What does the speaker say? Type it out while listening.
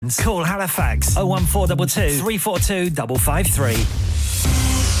Call Halifax 01422 342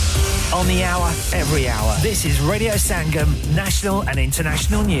 553. On the hour, every hour. This is Radio Sangam, national and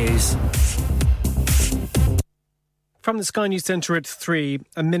international news. From the Sky News Centre at 3,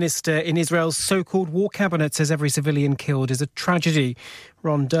 a minister in Israel's so-called war cabinet says every civilian killed is a tragedy.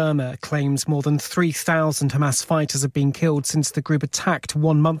 Ron Dermer claims more than 3,000 Hamas fighters have been killed since the group attacked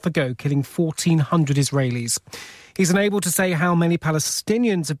 1 month ago, killing 1,400 Israelis. He's unable to say how many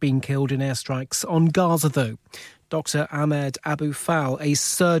Palestinians have been killed in airstrikes on Gaza, though. Dr. Ahmed Abu Fal, a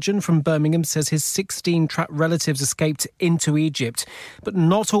surgeon from Birmingham, says his 16 trapped relatives escaped into Egypt. But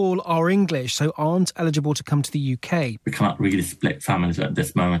not all are English, so aren't eligible to come to the UK. We cannot really split families at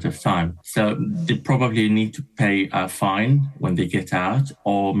this moment of time. So they probably need to pay a fine when they get out,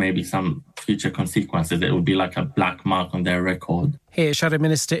 or maybe some future consequences. It would be like a black mark on their record. Here, Shadow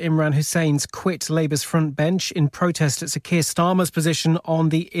Minister Imran Hussein's quit Labour's front bench in protest at Sir Keir Starmer's position on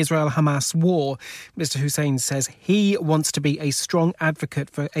the Israel-Hamas war. Mr Hussein says he wants to be a strong advocate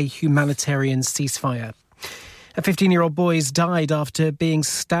for a humanitarian ceasefire. A 15-year-old boy has died after being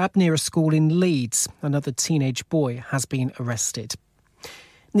stabbed near a school in Leeds. Another teenage boy has been arrested.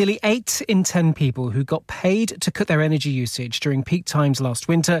 Nearly 8 in 10 people who got paid to cut their energy usage during peak times last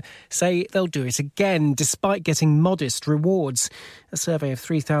winter say they'll do it again, despite getting modest rewards. A survey of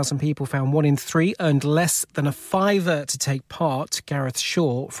 3,000 people found 1 in 3 earned less than a fiver to take part. Gareth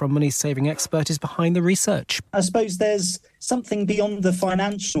Shaw from Money Saving Expert is behind the research. I suppose there's something beyond the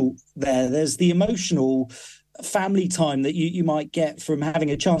financial there. There's the emotional family time that you might get from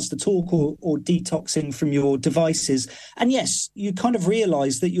having a chance to talk or detoxing from your devices. And yes, you kind of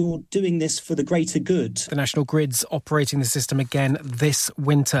realise that you're doing this for the greater good. The National Grid's operating the system again this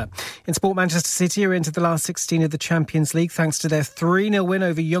winter. In sport, Manchester City are into the last 16 of the Champions League thanks to their 3-0 win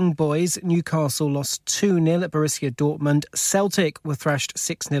over Young Boys. Newcastle lost 2-0 at Borussia Dortmund. Celtic were thrashed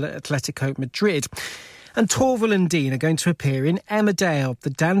 6-0 at Atletico Madrid. And Torval and Dean are going to appear in Emmerdale. The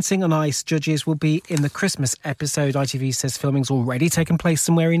Dancing on Ice judges will be in the Christmas episode. ITV says filming's already taken place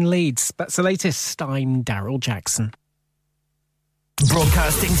somewhere in Leeds. That's the latest. I'm Daryl Jackson.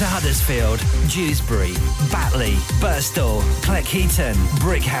 Broadcasting to Huddersfield, Dewsbury, Batley, Birstall, Cleckheaton,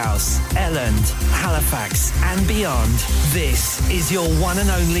 Brickhouse, Elland, Halifax and beyond. This is your one and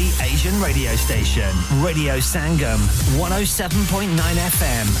only Asian radio station. Radio Sangam, 107.9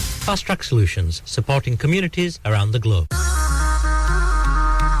 FM. Fast Track Solutions, supporting communities around the globe.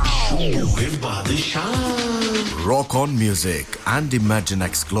 Rock On Music and Imagine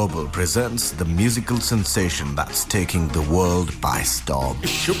X Global presents the musical sensation that's taking the world by storm.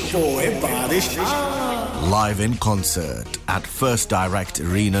 Live in concert at First Direct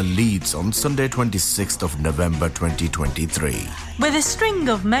Arena, Leeds on Sunday 26th of November 2023. With a string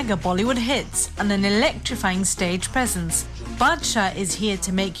of mega Bollywood hits and an electrifying stage presence, Badshah is here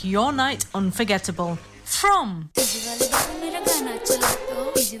to make your night unforgettable. From to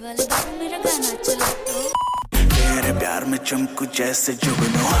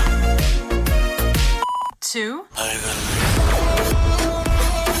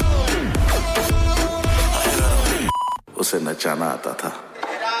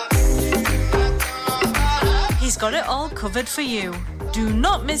he's got it all covered for you. Do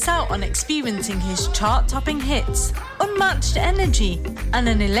not miss out on experiencing his chart-topping hits, unmatched energy, and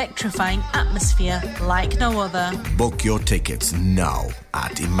an electrifying atmosphere like no other. Book your tickets now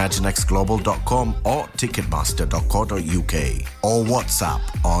at imaginexglobal.com or ticketmaster.co.uk or WhatsApp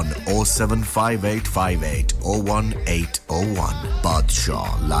on 07585801801.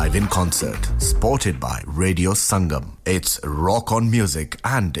 Badshah live in concert, supported by Radio Sangam. It's Rock On Music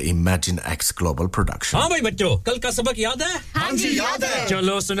and Imagine X Global production. हाँ भाई बच्चों, कल का सबक याद है? हाँ जी याद है।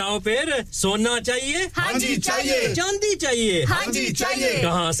 चलो सुनाओ फिर, सोना चाहिए? हाँ जी चाहिए। चांदी चाहिए? हाँ जी चाहिए।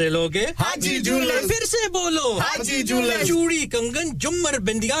 कहाँ से लोगे? हाँ जी जूलर्स। फिर से बोलो। हाँ जी जूलर्स। चूड़ी, कंगन, झुमर,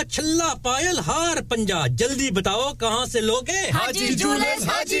 बिंदिया, छल्ला, पायल, हार, पंजा, जल्दी बताओ कहाँ से लोगे? हाँ जी जूलर्स,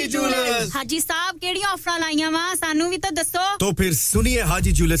 हाँ जी जूलर्स। हाजी साहब केड़ी ऑफर लाईयां वा सानू भी तो दसो। तो फिर सुनिए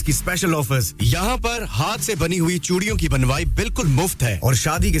हाजी जूलर्स की स्पेशल ऑफर्स। यहाँ पर हाथ से बनी हुई चूड़ियों की बनवाई बिल्कुल मुफ्त है और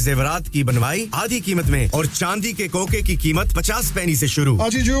शादी के जेवरात की बनवाई आधी कीमत में और चांदी के कोके की कीमत 50 पैसे से शुरू।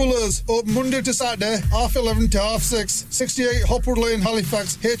 Haji Jewellers, open Monday to Saturday, 11:30 to 6:30, 68 Hopwood Lane,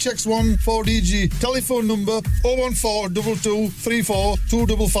 Halifax, HX1 4DG. Telephone number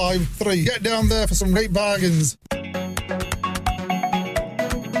 01422342553. Get down there for some great bargains.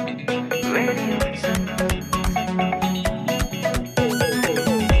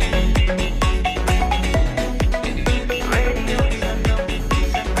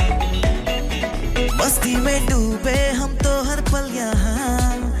 मस्ती में डूबे हम तो हर पल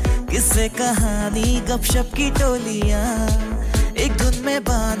यहाँ किससे कहानी गपशप की टोलियाँ एक धुन में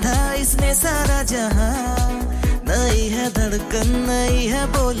बांधा इसने सारा जहां नई है धड़कन नई है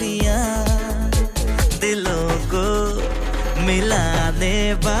बोलियां दिलों को मिलाने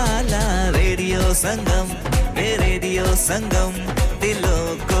वाला रेडियो संगम दिलों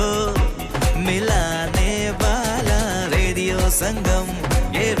को मिलाने वाला रेडियो संगम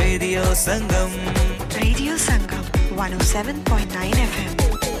 107.9 FM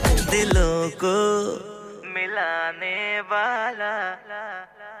दिलों को मिलाने वाला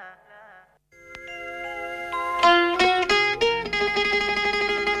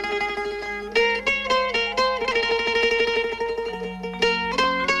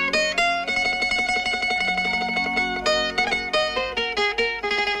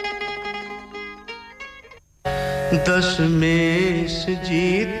दशमेश जी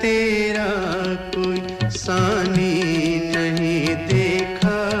तेरा कोई सानी नहीं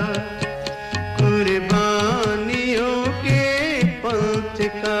देखा कुर्बानियों के पंथ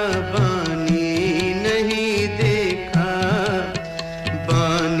का बानी नहीं देखा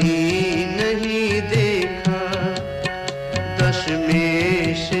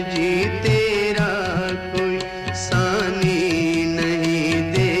दशमेश जी तेरा कोई सानी नहीं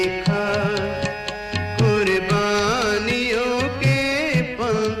देखा कुर्बानियों के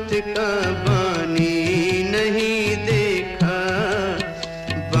पंथ का बानी नहीं देखा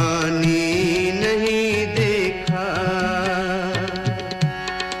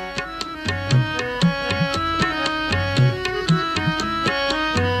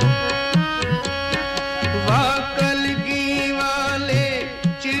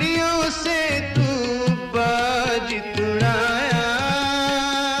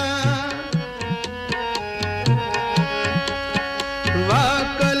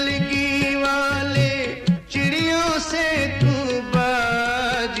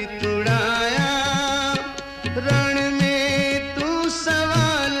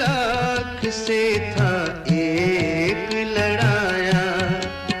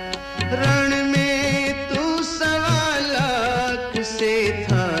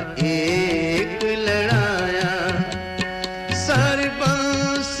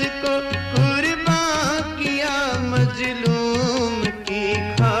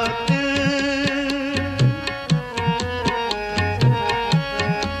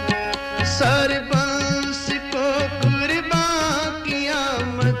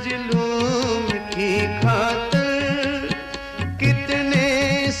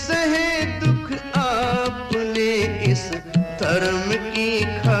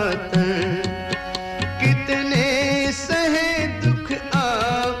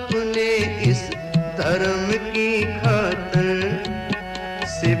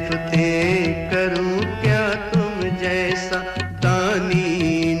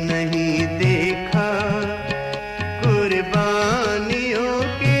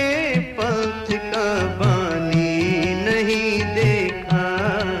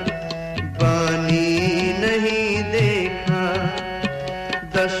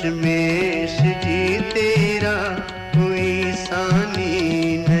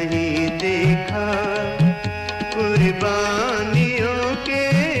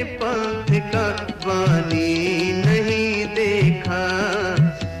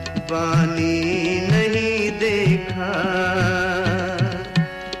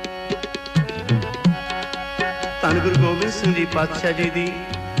जी पातशाह जी दी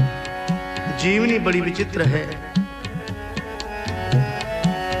जीवनी बड़ी विचित्र है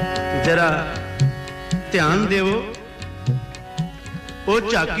जरा ध्यान देवो ओ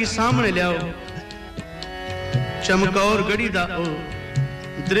झाकी सामने लियाओ चमकौर गढ़ी दा ओ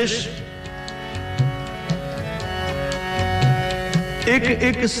दृश्य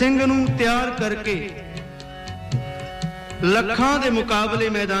एक ਸਿੰਘ ਨੂੰ ਤਿਆਰ ਕਰਕੇ ਲੱਖਾਂ ਦੇ ਮੁਕਾਬਲੇ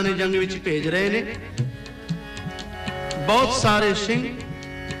ਮੈਦਾਨੇ ਜੰਗ ਵਿੱਚ ਭੇਜ ਰਹੇ ਨੇ बहुत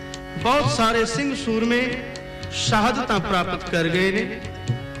सारे सिंह सूरमे शहादतां प्राप्त कर गए ने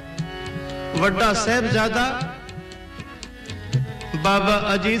वड्डा साहिबजादा बाबा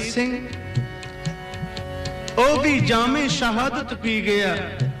अजीत सिंह ओ भी जामे शहादत पी गया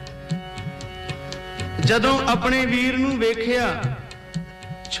जदों अपने वीर नूं वेखिया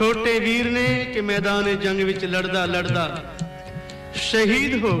छोटे वीर ने कि मैदान जंग विच लड़दा लड़दा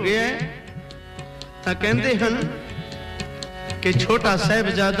शहीद हो गया तां कहंदे हन कि छोटा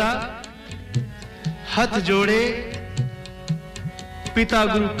साहिबजादा हथ जोड़े पिता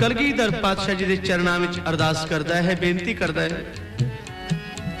गुरु कलगीधर पातशाह जी दे चरणां विच अरदास करदा है बेनती करदा है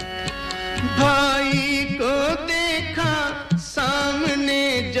भाई को देखा सामने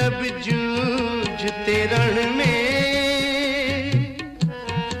जब जूझते रण में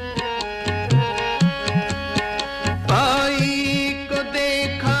भाई को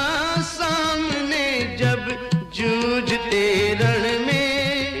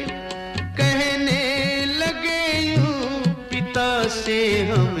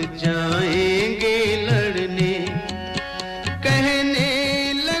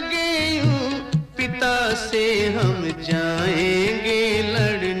जाएंगे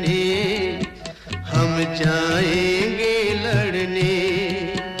लड़ने हम जाएंगे लड़ने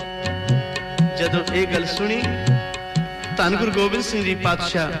ਜਦੋਂ ਇਹ ਗੱਲ ਸੁਣੀ ਧੰਨ ਗੁਰੂ ਗੋਬਿੰਦ ਸਿੰਘ ਜੀ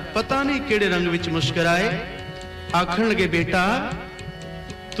ਪਾਤਸ਼ਾਹ ਪਤਾ ਨਹੀਂ ਕਿਹੜੇ ਰੰਗ ਵਿੱਚ ਮੁਸਕਰਾਏ ਆਖਣ ਲਗੇ ਬੇਟਾ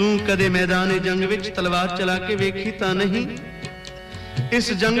ਤੂੰ ਕਦੇ ਮੈਦਾਨੇ ਜੰਗ ਵਿੱਚ ਤਲਵਾਰ ਚਲਾ ਕੇ ਵੇਖੀ ਤਾਂ ਨਹੀਂ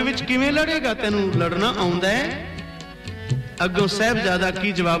ਇਸ ਜੰਗ ਵਿੱਚ ਕਿਵੇਂ ਲੜੇਗਾ ਤੈਨੂੰ ਲੜਨਾ ਆਉਂਦਾ ਹੈ ਅੱਗੋਂ ਸਾਹਿਬਜ਼ਾਦਾ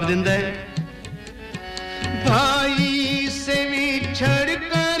ਕੀ ਜਵਾਬ ਦਿੰਦਾ ਹੈ भाई से विछड़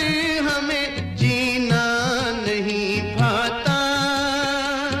कर हमें जीना नहीं भाता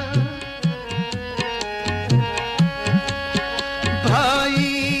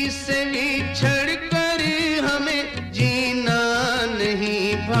भाई से विछड़ कर हमें जीना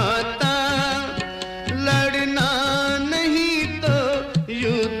नहीं भाता लड़ना नहीं तो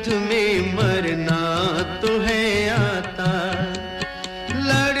युद्ध में मरना तो है आता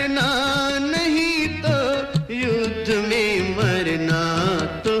लड़ना युद्ध में मरना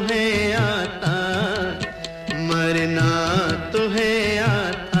तो है आता मरना तो है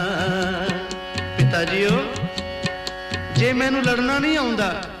आता पिताजीओ जे मैनू लड़ना नहीं आउंदा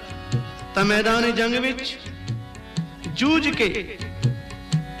तां मैदान जंग विच जूझ के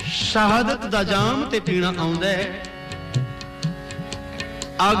शहादत दा जाम ते पीना आउंदा है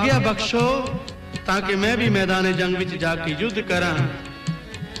आज्ञा बख्शो ताकि मैं भी मैदान जंग विच जाके युद्ध करां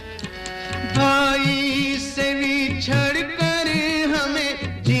भाई से विछड़ कर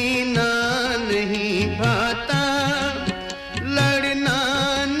हमें जीना नहीं भाता लड़ना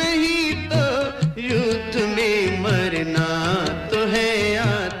नहीं तो युद्ध में मरना तो है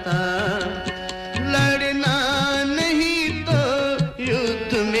आता लड़ना नहीं तो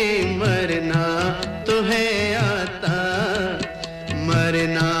युद्ध में मरना तो है आता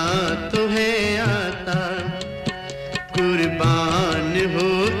मरना तो है आता कुर्बान हो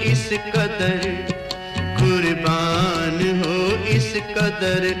इस कदर कुर्बान हो इस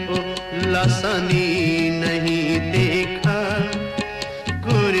कदर ओ लासानी नहीं देखा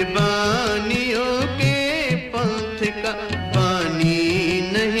कुर्बानियों के पंथ का बानी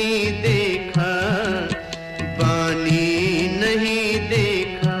नहीं देखा बानी नहीं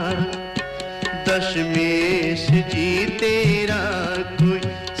देखा दशमेश जी तेरा कोई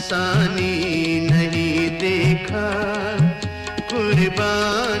सानी नहीं देखा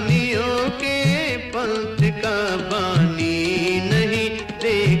कुर्बानियों के पंथ का बानी नहीं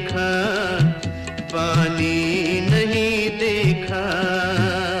देखा बानी नहीं देखा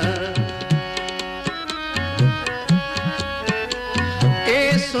ए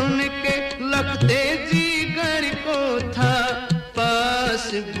सुन के लखते जिगर को था पास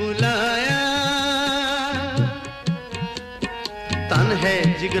बुलाया तन है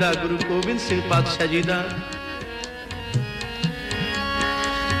जिगरा गुरु गोबिंद सिंह पातशाह जी दा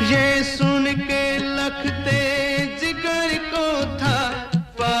ये सुन के लखते जिगर को था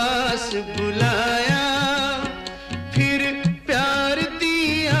पास बुलाया फिर प्यार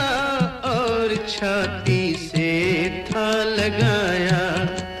दिया और छाती से था लगाया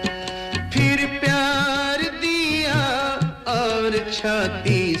फिर प्यार दिया और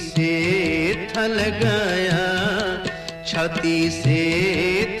छाती से था लगाया छाती से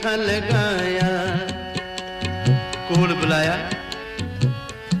था लगाया कोल बुलाया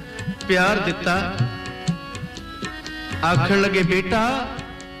प्यार दिता आखण लगे बेटा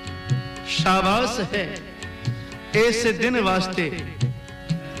शाबाश है इस दिन वास्ते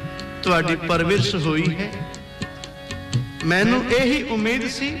तुहाडी परवरिश हुई है मैनू यही उम्मीद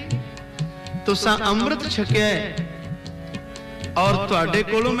सी तुसां अमृत छकिया है और तुहाडे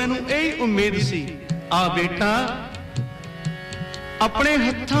कोलों मैनू यही उम्मीद सी आ बेटा अपने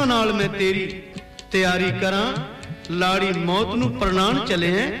हत्थां नाल मैं तेरी तैयारी करां लाड़ी मौत नू प्रणाम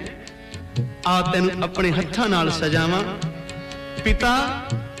चले हैं आ तेन अपने हत्थां नाल सजावां पिता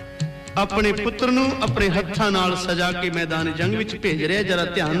अपने पुत्र नू अपने हत्थां नाल सजा के मैदान जंग विच भेज रहे जरा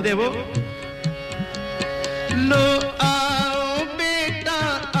ध्यान देवो लो आओ बेटा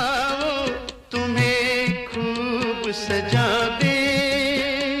आओ तुम्हें खूब सजा दे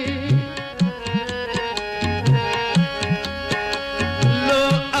लो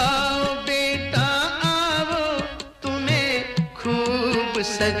आओ बेटा आओ तुम्हें खूब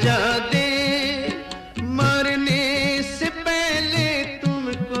सजा दे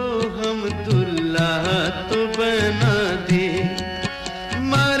तो बना दे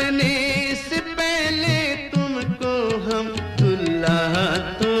मरने से पहले तुमको हम दुल्हा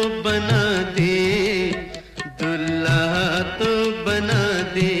तो बना दे दुल्हा तो बना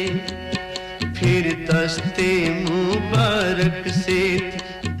दे फिर दस्ते मुबारक से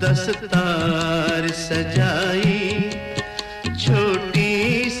दस्तार सजाई छोटी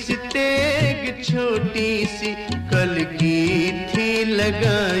सी तेग छोटी सी कल की थी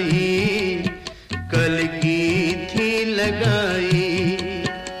लगाई कल की थी लगाई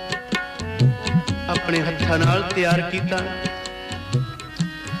अपने हत्थां नाल तैयार कीता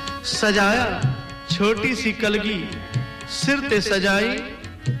सजाया छोटी सी कलगी सिर ते सजाई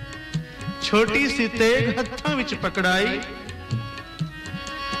छोटी सी तेग हत्थां विच पकड़ाई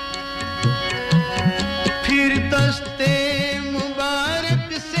फिर दस्ते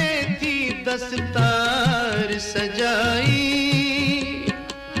मुबारक से थी दस्तार सजाई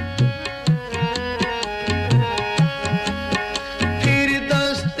फिर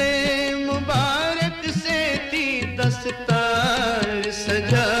दस्ते मुबारक से थी दस्तार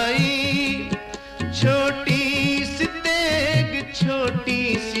सजाई छोटी सी तेग छोटी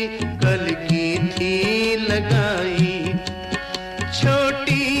सी कल की थी लगाई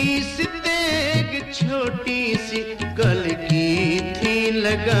छोटी सी तेग छोटी सी कल की थी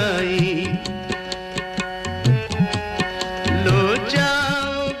लगाई लो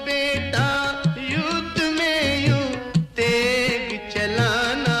जाओ बेटा युद्ध में यूं तेग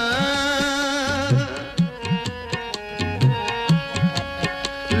चलाना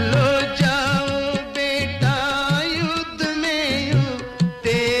लो जाओ बेटा युद्ध में यूं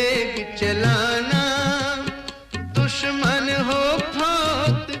तेग चलाना दुश्मन हो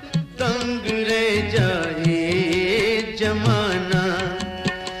फौत दंग रह जाए जमाना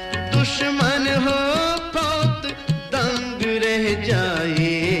दुश्मन हो फौत दंग रह जाए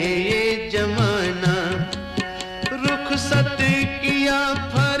जमाना रुखसत किया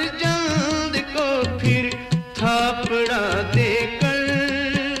फरजंद को फिर थापड़ा देकर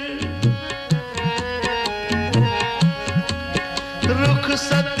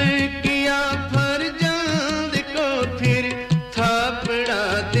रुखसत किया फरजंद को फिर थापड़ा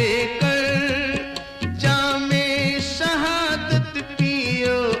देकर जामे शहादत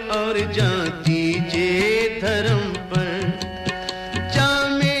पियो और जान दीजिए धर्म पर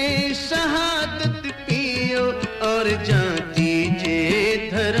जामे शहादत पियो और जान दीजिए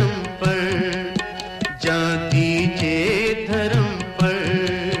धर्म पर जान दीजिए धर्म पर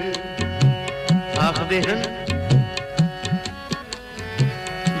आखदे हन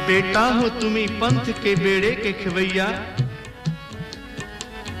बेटा हो तुम्ही पंथ के बेड़े के खवैया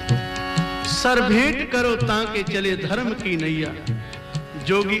सर भेंट करो ताके चले धर्म की नैया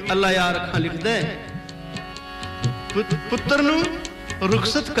जोगी अल्लाह यार खां लिखदा है पुत्र नु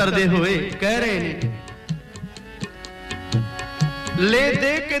रुखसत कर दे होए कह रहे ने ले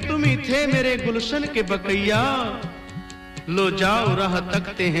दे के तुम ही थे मेरे गुलशन के बकैया लो जाओ राह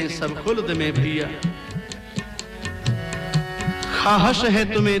तकते हैं सब खुल्द में भैया ख्वाहिश है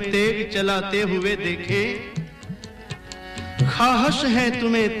तुम्हें तेग चलाते हुए देखे ख्वाहिश है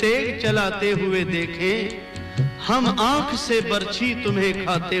तुम्हें तेग चलाते हुए देखे हम आंख से बरछी तुम्हें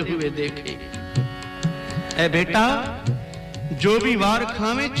खाते हुए देखे ए बेटा जो भी वार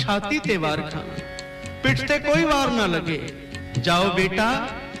खावे छाती ते वार खावे पिठ ते कोई वार ना लगे जाओ बेटा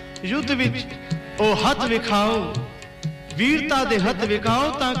युद्ध विच ओ हथ विखाओ वीरता दे हथ विखाओ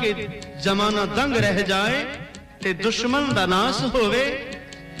ताकि जमाना दंग रह जाए ते दुश्मन दा नाश होवे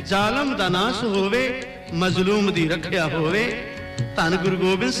जालम दा नाश होवे मजलूम दी रखिया होवे धन गुरु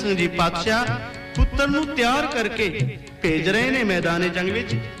गोबिंद सिंह जी पातशाह पुत्र नु तैयार करके भेज रहे ने मैदान जंग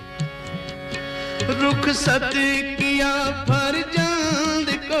विच रुखसत किया फरजंद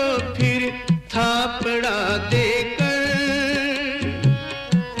को फिर थापड़ा देकर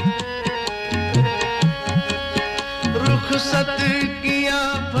रुखसत किया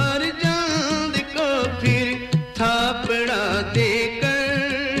फरजंद को फिर थापड़ा देकर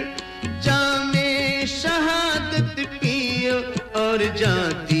जामे शहादत पियो और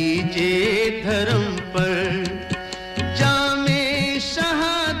जान दीजिए धर्म पर जामे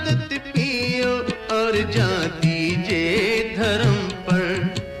शहादत पियो और जान दीजिए धर्म पर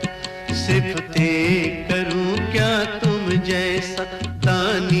सिफते करूं क्या तुम जैसा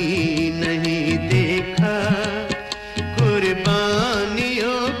दानी नहीं देखा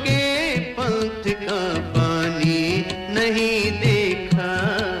कुर्बानियों के पंथ का पानी नहीं देखा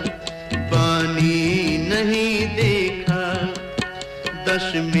पानी नहीं देखा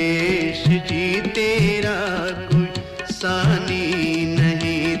दशमेश जी तेरा कोई सानी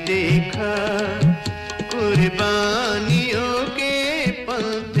नहीं देखा कुर्बानियों के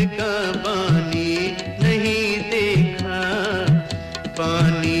पंथ का पानी नहीं देखा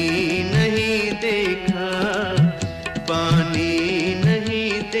पानी नहीं देखा पानी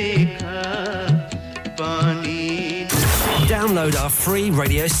नहीं देखा पानी Download our free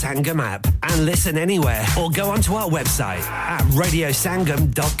Radio Sangam app and listen anywhere or go onto our website at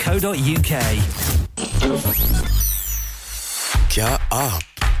radiosangam.co.uk. क्या आप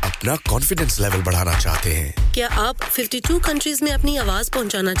अपना कॉन्फिडेंस लेवल बढ़ाना चाहते हैं क्या आप 52 कंट्रीज में अपनी आवाज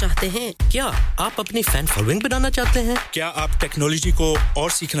पहुंचाना चाहते हैं क्या आप अपनी फैन फॉलोइंग बनाना चाहते हैं क्या आप टेक्नोलॉजी को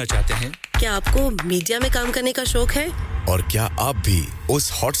और सीखना चाहते हैं क्या आपको मीडिया में काम करने का शौक है और क्या आप भी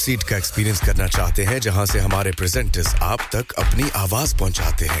उस हॉट सीट का एक्सपीरियंस करना चाहते हैं जहां से हमारे प्रेजेंटर्स आप तक अपनी आवाज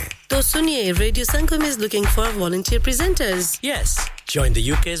पहुंचाते हैं तो सुनिए radio Sangam is looking for volunteer presenters yes join the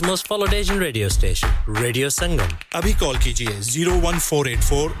UK's most followed Asian radio station Radio Sangam abhi call kijiye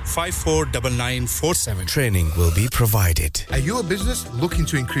 01484549947 training will be provided are you a business looking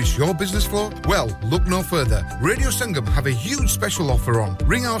to increase your business flow well look no further Radio Sangam have a huge special offer on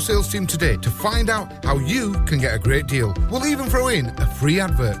ring our sales team today to find out how you can get a great deal we'll even throw in a free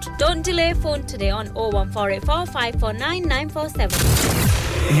advert don't delay phone today on 01484 549 947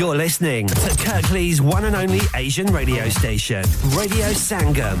 You're listening to Kirklees one and only Asian radio station, Radio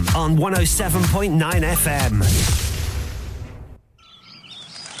Sangam on 107.9 FM.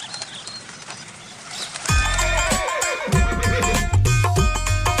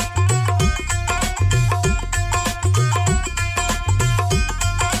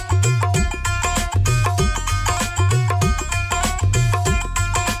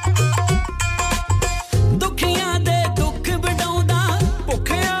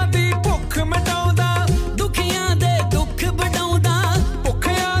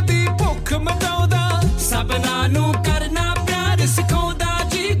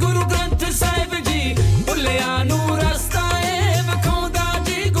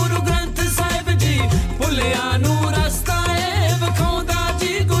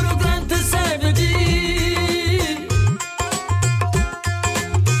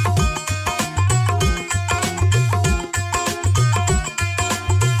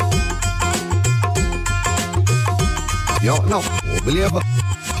 Will you ever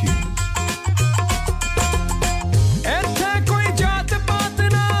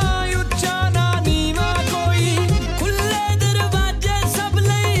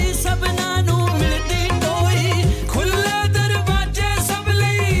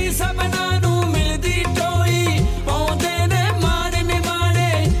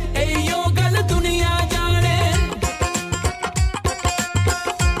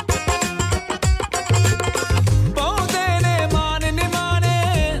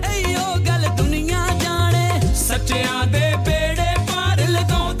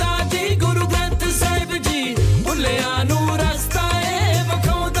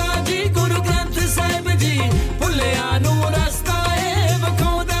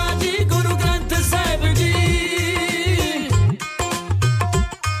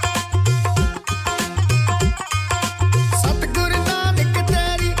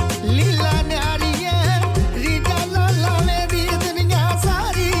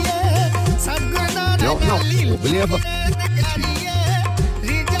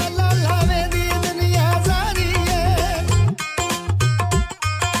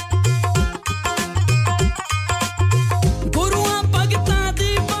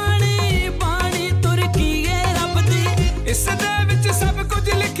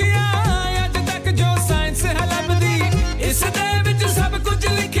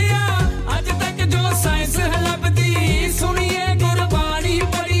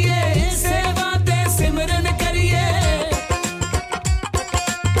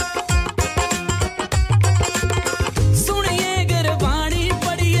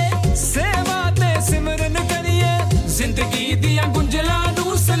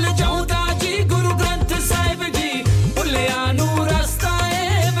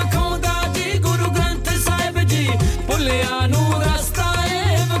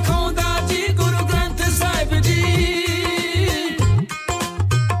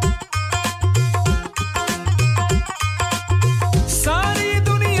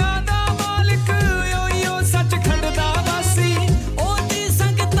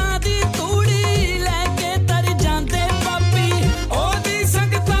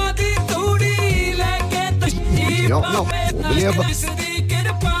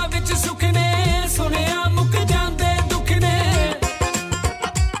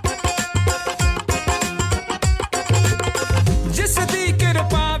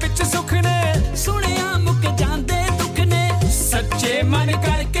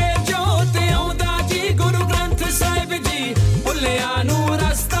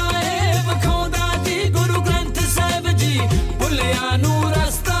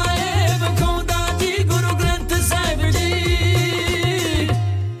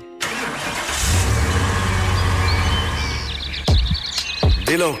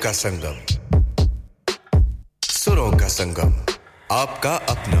दिलों का संगम सुरों का संगम आपका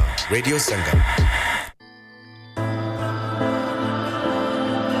अपना radio संगम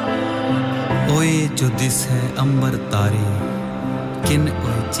ओए जो this है अंबर तारे किन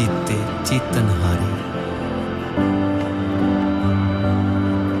ओए चीते चीतन हारे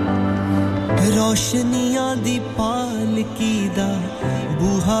रोशनियां दी पालकी दा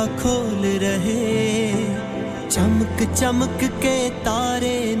बूहा खोल रहे चमक चमक के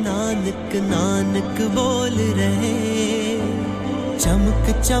तारे नानक नानक बोल रहे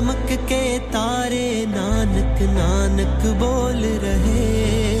चमक चमक के तारे नानक नानक बोल रहे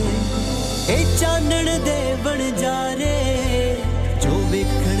ए चानण दे बन जा रे जो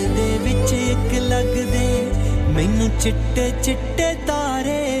वेखण दे विच एक लगदे मैनू चिट्टे चिट्टे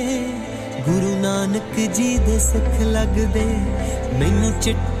तारे गुरु नानक जी दे सिख लगदे मैनू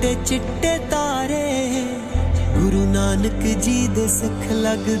चिट्टे चिट्टे तारे गुरु नानक जी दे सिख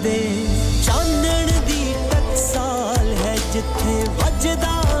लगदे चानण दी टकसाल है जिथे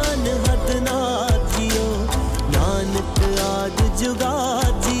वजदान हदना जियो नानक आद जुगा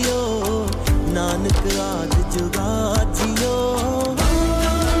जियो नानक आद जुगा जियो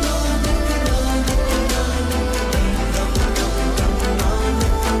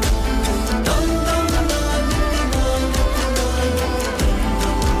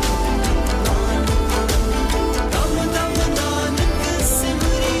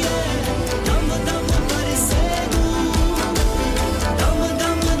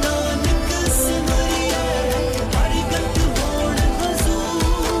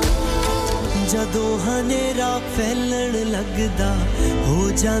हनेरा फैलण लगदा हो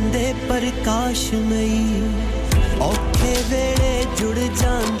जांदे प्रकाशमई औखे वेले जुड़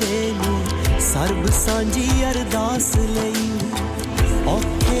जांदे ने सर्ब सांझी अरदास लई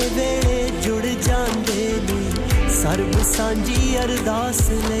औखे वेले जुड़ जांदे ने सर्ब सांझी अरदास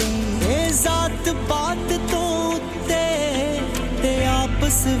लई ए जात पात तो उत्ते ते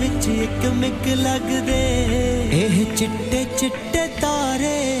आपस विच इक मिक लगदे एह चिट्टे चिट्टे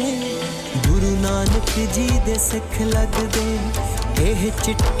तारे गुरु नानक जी दे सिख लगदे एह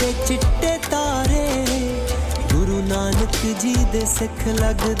चिट्टे चिट्टे तारे गुरु नानक जी दे सिख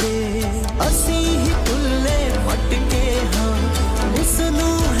लगदे असी ही भुल्ले भटके हां उस नू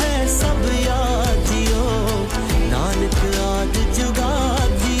है सब याद जियो नानक आद जुगा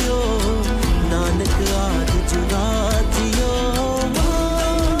जियो नानक आद जुगा जियो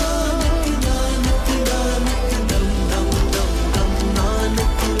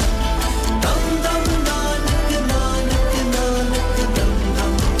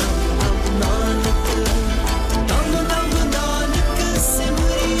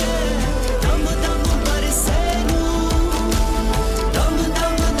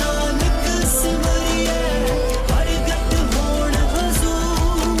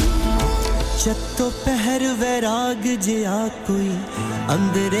चत्तो पहर वैराग जिया कोई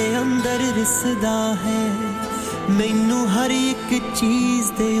अंदरे अंदर रिसदा है मैनू हर एक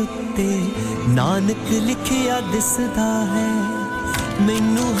चीज दे उत्ते नानक लिखिया दिसदा है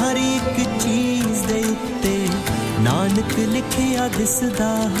मैनू हर एक चीज दे उत्ते नानक लिखिया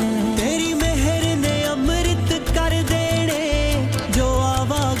दिसदा है तेरी मेहर ने अमृत कर देने जो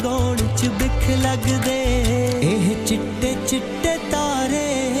आवा गौण च बिख लग दे एह चिट्टे चिट्टे तारे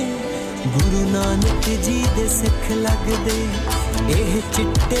गुरु नानक जी दे सिख लगदे एह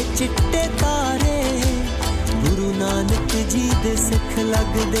चिट्टे चिट्टे तारे गुरु नानक जी दे सिख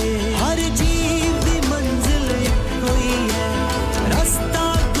लगदे हर जीव दी मंजिल कोई है रास्ता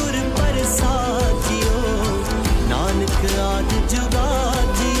गुर प्रसाद जियो नानक आद जुगा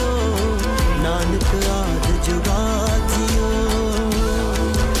जियो नानक आद जुगा जियो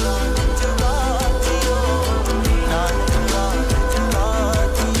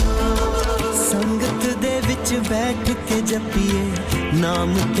बैठ के जपिए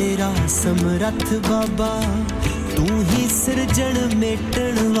नाम तेरा समरथ बाबा तू ही सिरजण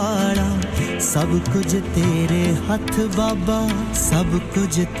मेटण वाला सब कुछ तेरे हाथ बाबा सब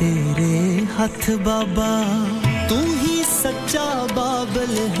कुछ तेरे हाथ बाबा तू ही सच्चा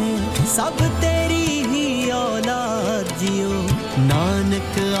बाबल है सब तेरी ही औलाद जियो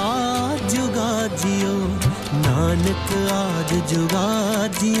नानक आद जुगा जियो नानक आद जुगा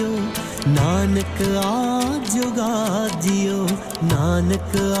जियो नानक आद जुगाद जियो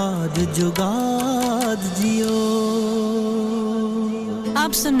नानक आद जुगाद जियो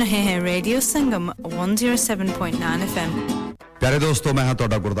आप सुन रहे हैं रेडियो संगम 107.9 FM प्यारे दोस्तों मैं हां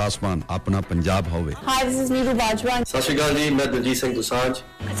ਤੁਹਾਡਾ ਗੁਰਦਾਸ ਮਾਨ ਆਪਣਾ ਪੰਜਾਬ ਹੋਵੇ hi this is Neeru Bajwa ਸਤਿ ਸ਼੍ਰੀ ਅਕਾਲ ਜੀ ਮੈਂ ਦਲਜੀਤ ਸਿੰਘ ਦੁਸਾਂਝ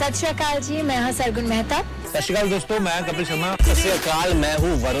सत श्री अकाल जी मैं हां सरगुन मेहता सत श्री अकाल दोस्तों मैं कपिल शर्मा सत श्री अकाल मैं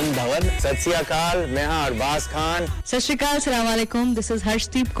हूं वरुण धवन सत श्री अकाल मैं हां अरबाज खान सत श्री अकाल अस्सलाम वालेकुम this is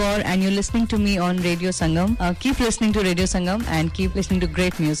Harshdeep Kaur and you listening to me on radio Sangam keep listening to radio Sangam and keep listening to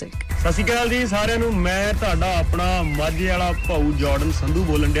great music सत श्री अकाल जी साਰਿਆਂ ਨੂੰ ਮੈਂ ਤੁਹਾਡਾ ਆਪਣਾ ਮਾਝੇ ਵਾਲਾ ਭਾਊ ਜਾਰਡਨ ਸੰਧੂ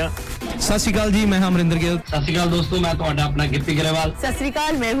ਬੋਲਣ ਡਿਆ सत श्री अकाल जी मैं अमरिंदर गिल सत श्री अकाल दोस्तों मैं ਤੁਹਾਡਾ ਆਪਣਾ ਗਿੱਪੀ ਗਰੇਵਾਲ सत श्री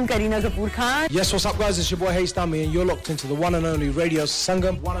अकाल मैं हूं Kareena Kapoor Khan Yes what's up guys it's your boy Hayes Dummy and you're locked into the one and only Radio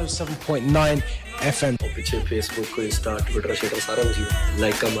Sangam 107.9 FM पीछे Facebook Insta Twitter शेयर सारा कुछ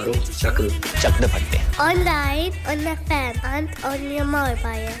लाइक का मारो चक दे फटते online on the FM and on your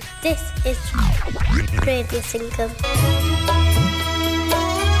mobile this is Radio Sangam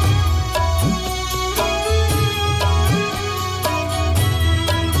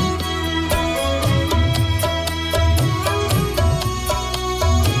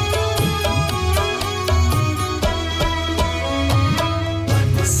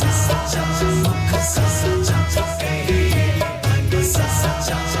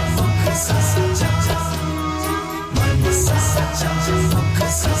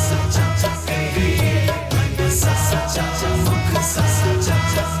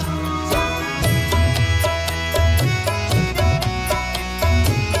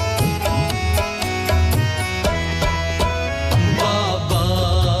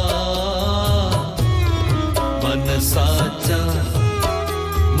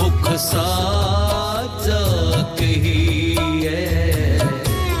साचा कहिए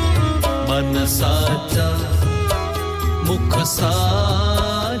मन साचा मुख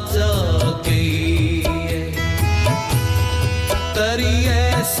साचा कहिए तरिए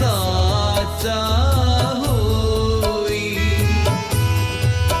साचा होई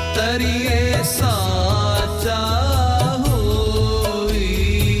तरिए साचा साचा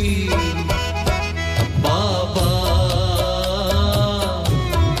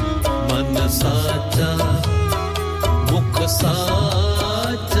कहिए मन साचा मुख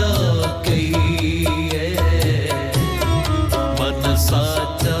साचा कहिए मन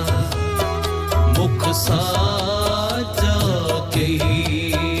साचा मुख साचा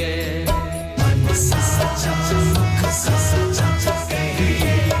कहिए मन साचा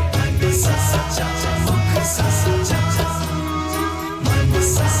मुख साचा मन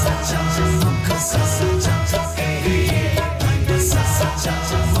साचा मुख साचा कहिए मन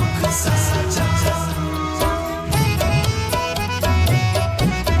साचा मुख साचा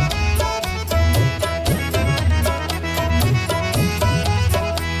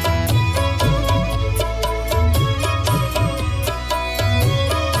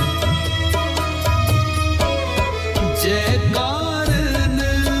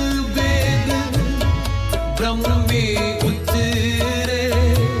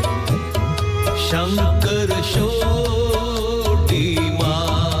शंकर शोटी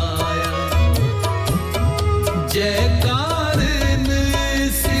माया जय कारण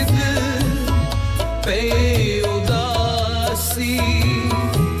सिद्ध पे उदासी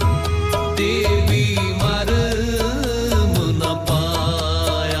देवी मरम न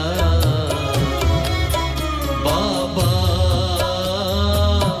पाया बाबा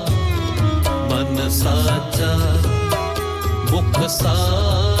मन साचा मुख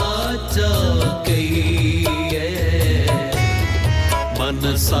साचा कहिए मन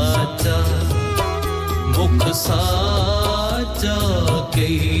साचा मुख साचा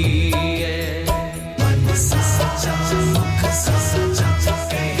कहिए मन साचा मुख साचा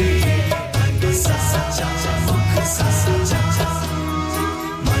कहिए मन साचा मुख साचा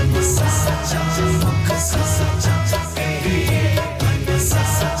मन साचा मुख साचा कहिए मन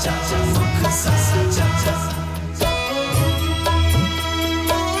साचा मुख साचा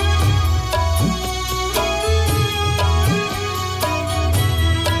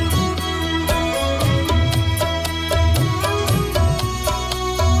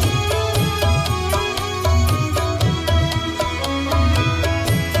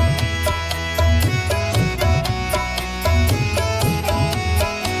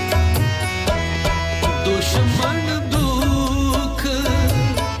दुश्मन दुख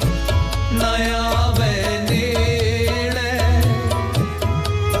नया वे नेड़े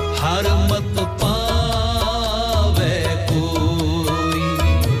हर मत पावे कोई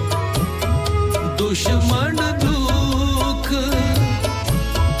दुश्मन दुख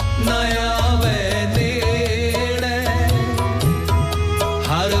नया वे नेड़े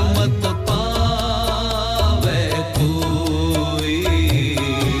हर मत पावे कोई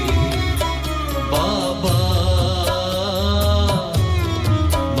बाबा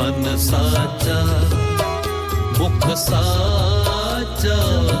मन साचा मुख साचा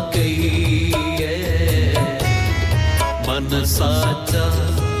कहिए मन साचा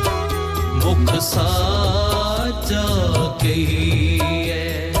मुख साचा साचा कहिए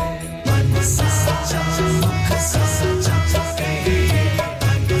मन साचा मुख साचा कहिए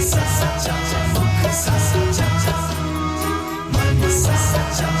मन साचा मुख साचा मन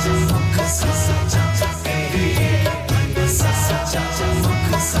साचा मुख साचा कहिए मन साचा मुख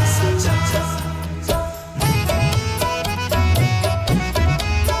साचा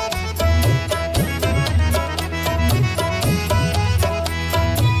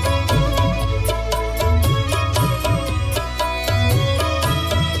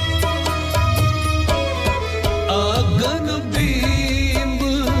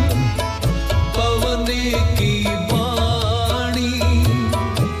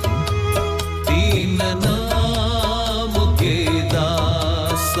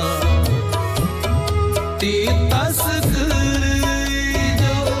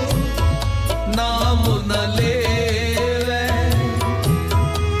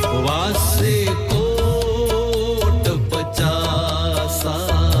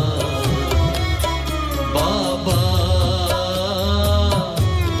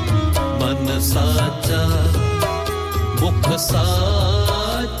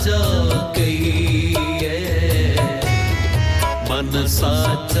साचा कहिए मन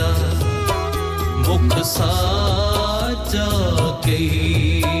साचा मुख साचा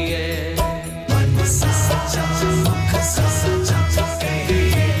कहिए मन साचा मुख साचा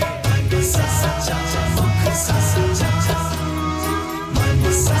कहिए मन साचा मुख साचा मन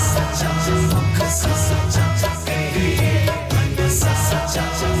साचा मुख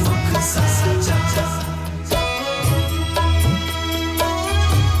साचा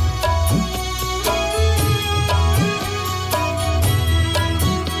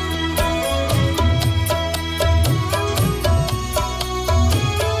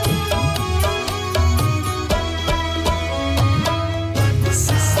कहिए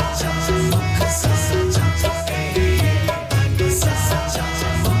मन साचा मुख साचा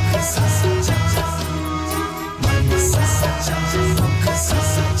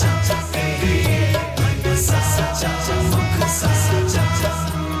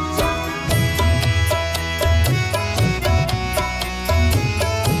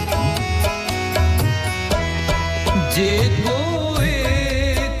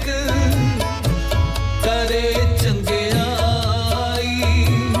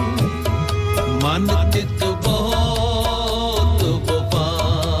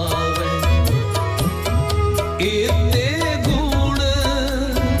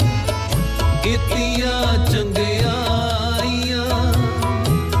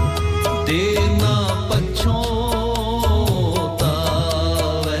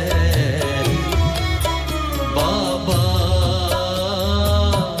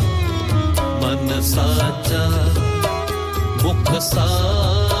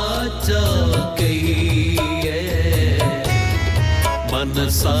साचा कहिए मन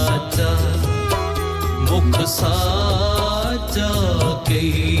साचा मुख साचा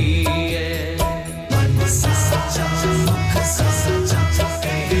कहिए मन साचा मुख साचा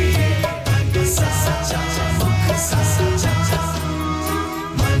कहिए मन साचा मुख साचा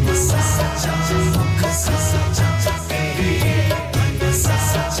मन साचा मुख साचा कहिए मन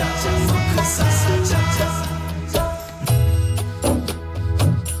साचा मुख साचा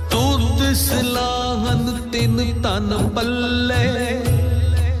सलाहन तिन तन पल्ले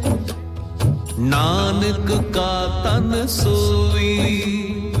नानक का तन सोई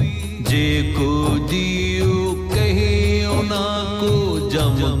जे को जियो कहे उना को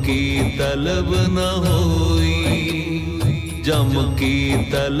जम की तलब न होई जम की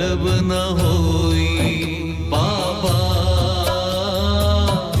तलब न होई बाबा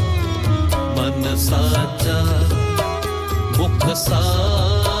मन साचा मुख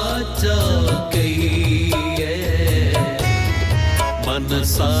साचा कहिए मन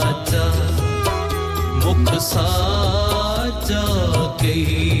साचा मुख साचा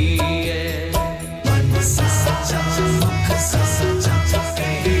कहिए मन साचा मुख साचा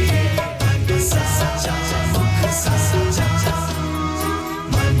कहिए मन साचा मुख साचा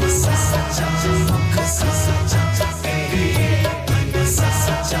मन साचा मुख साचा कहिए मन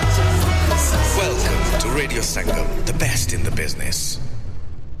साचा मुख साचा Welcome to Radio Sangam, the best in the business.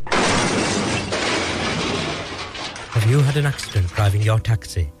 Have you had an accident driving your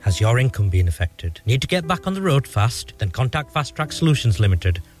taxi? Has your income been affected? Need to get back on the road fast? Then contact Fast Track Solutions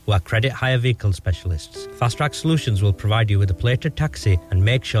Limited, who are credit hire vehicle specialists. Fast Track Solutions will provide you with a plated taxi and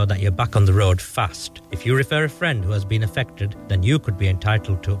make sure that you're back on the road fast. If you refer a friend who has been affected, then you could be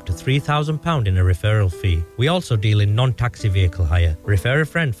entitled to up to £3,000 in a referral fee. We also deal in non-taxi vehicle hire. Refer a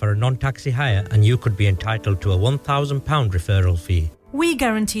friend for a non-taxi hire and you could be entitled to a £1,000 referral fee. We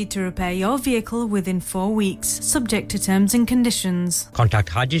guarantee to repair your vehicle within 4 weeks, subject to terms and conditions. Contact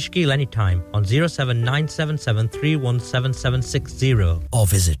Haji Shakil anytime on 07977317760 or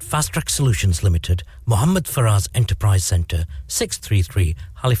visit Fast Track Solutions Limited, Mohammed Faraz Enterprise Centre, 633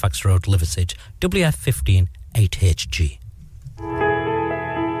 Halifax Road, Liversedge, WF15 8HG.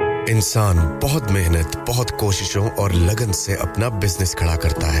 इंसान बहुत मेहनत, बहुत कोशिशों और लगन से अपना business खड़ा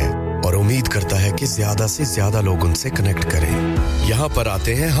करता है और उम्मीद करता है कि ज्यादा से ज्यादा लोग उनसे कनेक्ट करें। यहाँ पर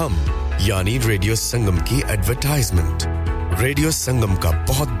आते हैं हम, यानी रेडियो संगम की एडवर्टाइजमेंट। रेडियो संगम का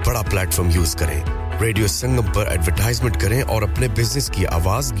बहुत बड़ा प्लेटफॉर्म यूज करें। रेडियो संगम पर एडवर्टाइजमेंट करें और अपने बिजनेस की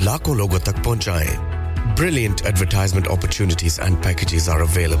आवाज लाखों लोगों तक पहुंचाएं। Brilliant advertisement opportunities and packages are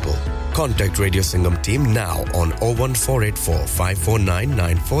available. Contact Radio Sangam team now on 01484 549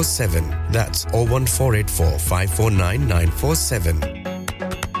 947. That's 01484 549 947.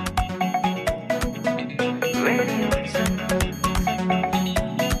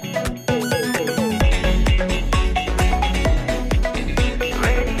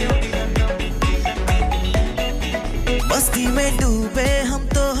 मस्ती में डूबे हम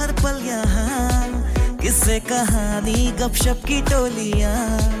तो हर पल यहाँ किससे कहानी गपशप की टोलियां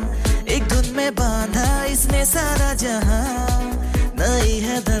एक धुन में बांधा इसने सारा जहां नई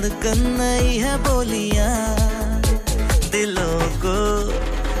है धड़कन नई है बोलियां दिलों को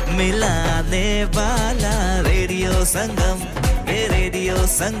मिलाने वाला रेडियो संगम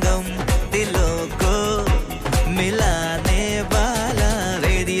दिलों को मिलाने वाला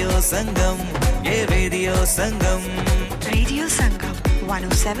रेडियो संगम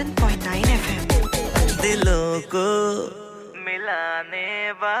 107.9 FM दिलों को मिलाने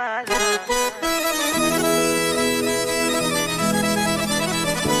वाला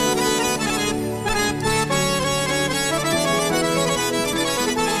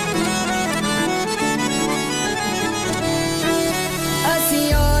ਅਸੀਂ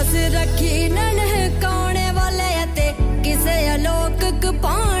ਆਸ ਰੱਖੀ ਨਨਕਾਣੇ ਵਾਲੇ ਅਤੇ ਕਿਸੇ ਅਲੋਕ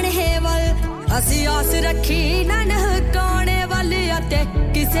ਪਾਣ ਹੈ ਵੱਲ ਅਸੀਂ ਆਸ ਰੱਖੀ ਨਨਕਾਣੇ ਵਾਲੇ ਅਤੇ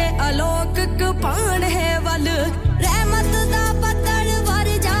ਕਿਸੇ ਅਲੋਕ ਪਾਣ ਹੈ ਵੱਲ ਰਹਿਮਤ ਦਾ ਬੱਦਲ ਵਰ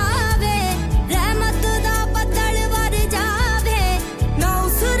ਜਾਵੇ ਰਹਿਮਤ ਦਾ ਬੱਦਲ ਵਰ ਜਾਵੇ ਨਾ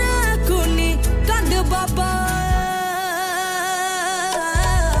ਉਸਰ ਕੋਨੀ ਕੰਧ ਬਾਬਾ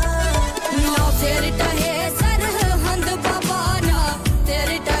ਨਾ ਫੇਰ ਟਹੇ ਸਰਹੰਦ ਬਾਬਾ ਨਾ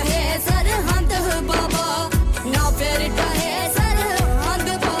ਤੇਰੇ ਟਹੇ ਸਰਹੰਦ ਬਾਬਾ ਨਾ ਫੇਰ ਟਹੇ ਸਰਹੰਦ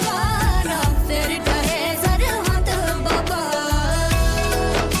ਬਾਬਾ ਨਾ ਤੇਰੇ ਟਹੇ ਸਰਹੰਦ ਬਾਬਾ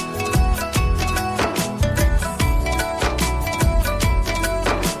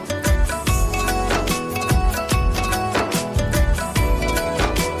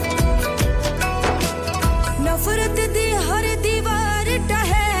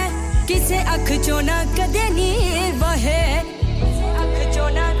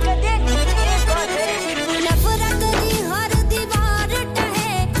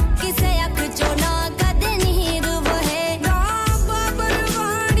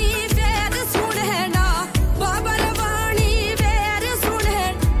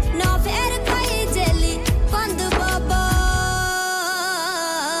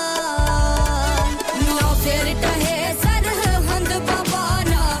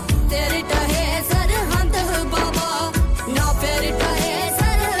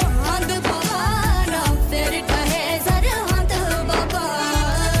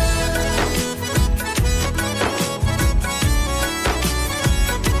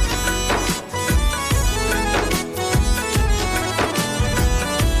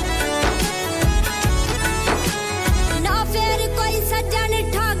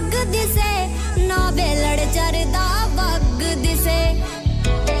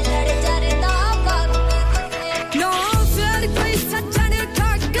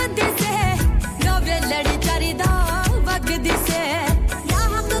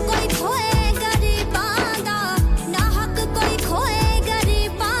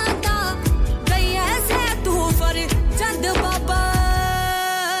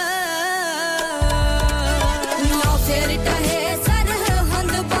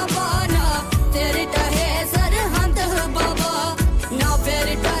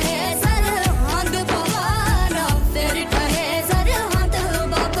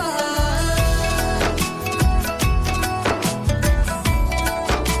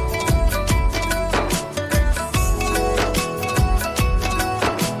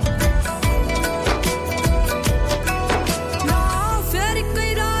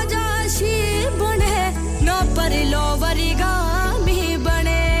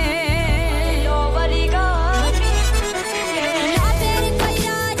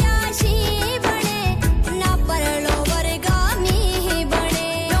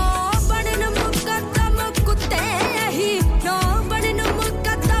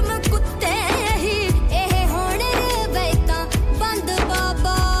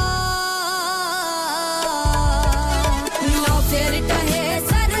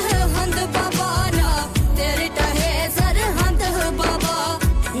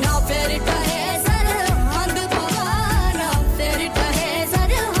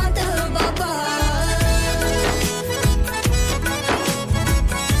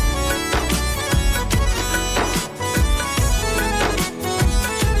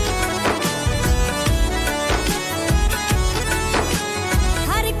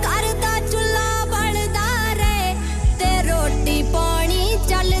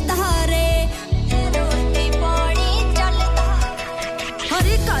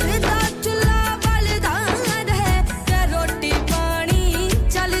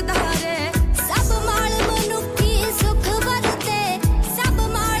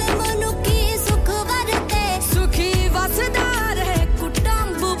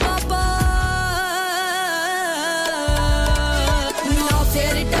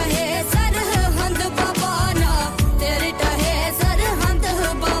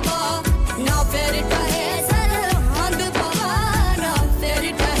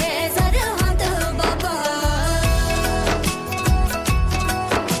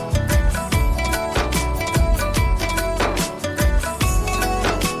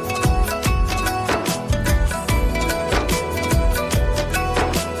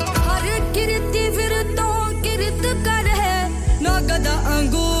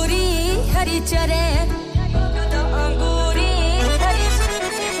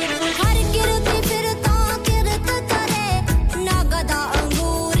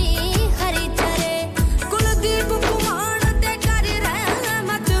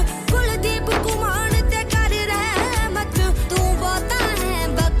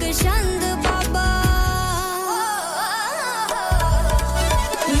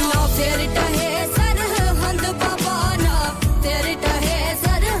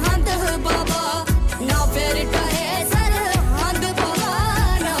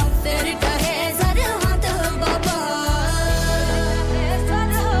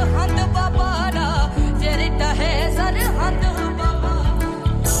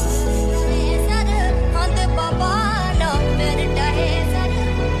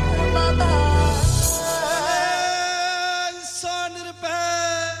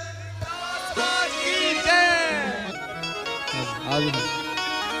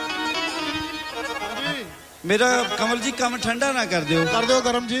मेरा कमल जी काम ठंडा ना कर दियो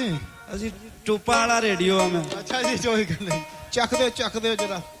गरम जी ਅਸੀਂ ਟੂਪਾ ਵਾਲਾ ਰੇਡੀਓ ਆ ਮੈਂ ਅੱਛਾ ਜੀ ਕੋਈ ਗੱਲ ਨਹੀਂ ਚੱਕ ਦਿਓ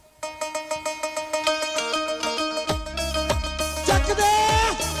ਜਰਾ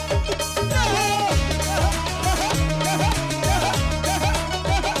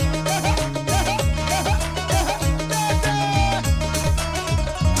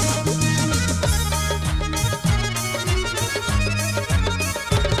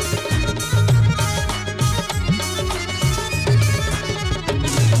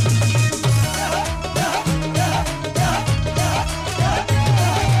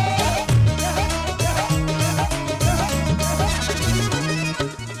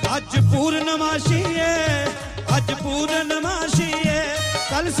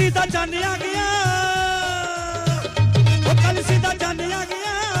सीधा जाने आ गया ओ कल सीधा जाने आ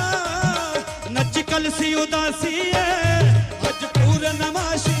गया नच कल सी उदासी है आज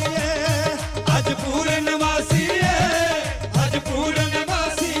पूर्णमासी है आज पूर्णमासी है आज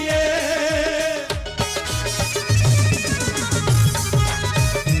पूर्णमासी है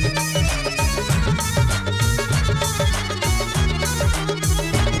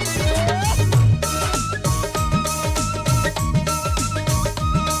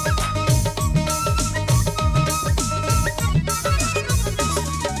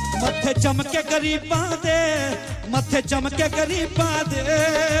चमके गरीबां दे मथे चमके गरीबां दे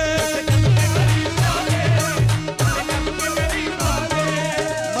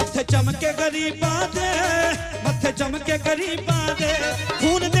मथे चमके गरीबां दे मथे चमके गरीबां दे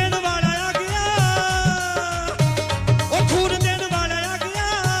खून देने वाला आ गया ओ खून देने वाला आ गया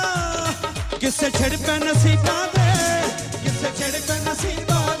किसे छिड़ पे नसीबां दे किसे छिड़ पे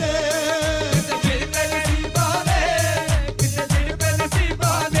नसीबां दे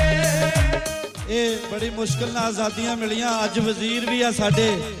बड़ी मुश्किल ना आजादियां मिलियां आज वजीर भी है साडे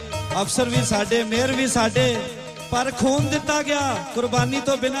अफसर भी साडे मेयर भी साडे पर खून दिता गया कुर्बानी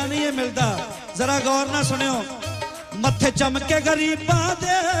तो बिना नहीं ये मिलता जरा गौर ना सुनियो मथे चमके गरीबां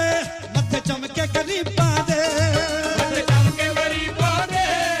दे मथे चमके गरीबां दे मथे चमके गरीबां दे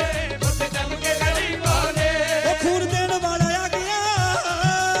मथे चमके गरीबां दे ओ खून देने वाला आ गया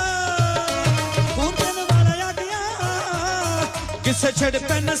खून देने वाला आ गया किसे छड़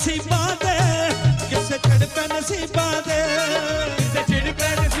पे नसीबां दे किसे छिड़ पे नसीबां दे किसे छिड़ पे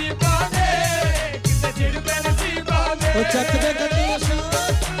नसीबां दे किसे छिड़ पे नसीबां दे ओ चक दे गड्डी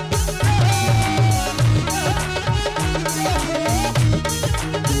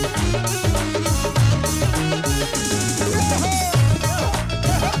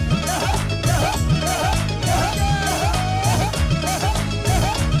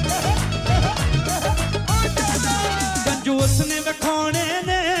जंजू उसने वखाने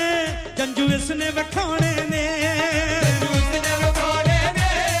ने जंजू इसने वखाने ने जंजू इसने वखाने ने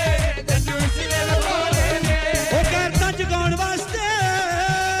जंजू इसने वखाने ने ओ कहता जगाउण वास्ते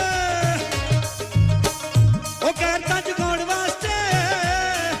ओ कहता जगाउण वास्ते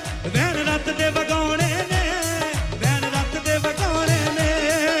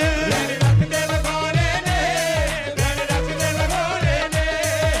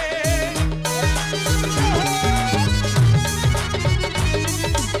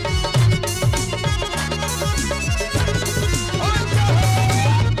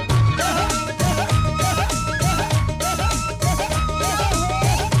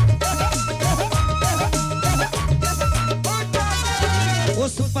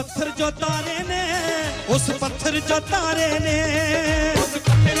उस पत्थर जो तारे ने उस पत्थर जो तारे ने उस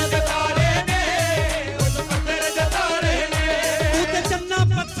पत्थर जो तारे ने उस पत्थर जो तारे ने तू ते चन्ना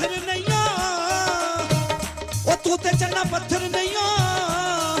पत्थर नहीं ओ तू ते चन्ना पत्थर नहीं ओ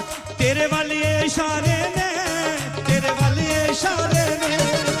तेरे वाले इशारे ने तेरे वाले इशारे ने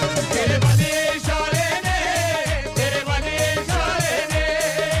तेरे वाले इशारे ने तेरे वाले इशारे ने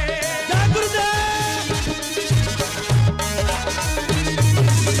जय गुरुदेव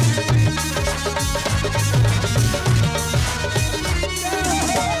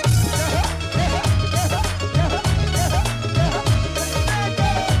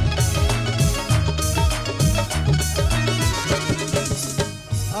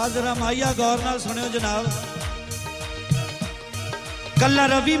आज रमाइया गौर नाल सुनियो जनाब कल्ला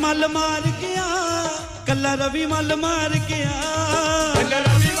रवि मल मार गया कल्ला रवि मल मार गया कल्ला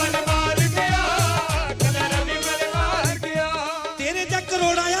रवि मल मार गया कल्ला रवि मल मार गया तेरे जा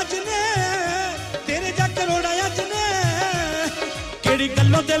करोड़ा जने तेरे जा करोड़ा जने केड़ी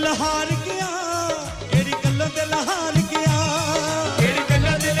गल्लों दिल हार गया केड़ी गल्लों दिल हार गया केड़ी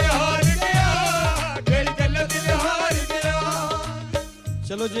गल्लों दिल हार गया केड़ी गल्लों दिल हार गया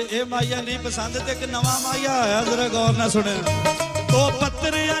चलो जे ए माया नहीं पसंद ते एक नवा माया आया जरा गौर ना सुने तो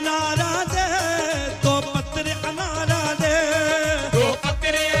पत्थर अनारा दे तो पत्थर अनारा दे दो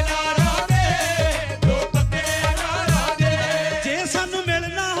पत्थर अनारा दे दो पत्थर अनारा दे जे सानू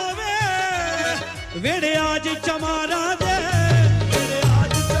मिलना होवे वेड़े आज चमारा दे वेड़े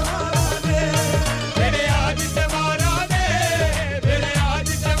आज चमारा दे वेड़े आज चमारा दे वेड़े आज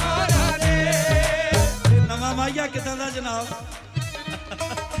चमारा दे नवा माया किदां दा जनाब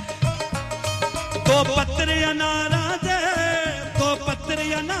तो पत्थर अनारा दे तो पत्थर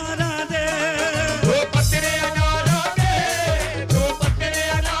अनारा दे दो पत्थर अनारा दे दो पत्थर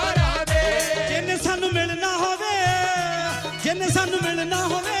अनारा दे जिन्ने सानू मिलना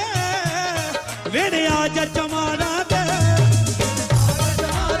होवे वेड़े आज चमारा दे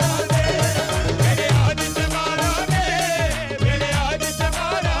चमारा दे वेड़े आज चमारा दे वेड़े आज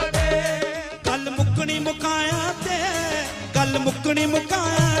चमारा दे कल मुक्कणी मुकाया ते कल मुक्कणी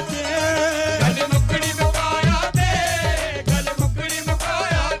मुकाया ते कल मुक्कणी मुकाया ते कल मुक्कणी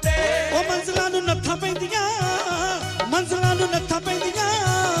मुकाया ते ओ मंਜ਼ਲਾਂ ਨੂੰ ਨੱਥਾਂ ਪੈਂਦੀਆਂ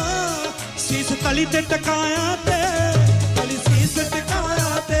ਸੀਸ ਤਲੀ ਤੇ ਟਕਾਇਆ ਤੇ ਤਲੀ ਸੀਸ ਟਕਾਇਆ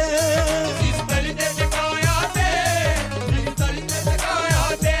ਤੇ ਸੀਸ ਤਲੀ ਤੇ ਟਕਾਇਆ ਤੇ ਸੀਸ ਤਲੀ ਤੇ ਟਕਾਇਆ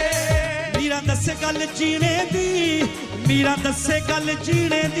ਤੇ ਮੀਰਾ ਦੱਸੇ ਗੱਲ ਜੀਣੇ ਦੀ ਮੀਰਾ ਦੱਸੇ ਗੱਲ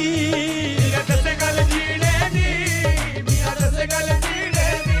ਜੀਣੇ ਦੀ ਮੀਰਾ ਦੱਸੇ ਗੱਲ ਜੀਣੇ ਦੀ ਮੀਰਾ ਦੱਸੇ ਗੱਲ ਜੀਣੇ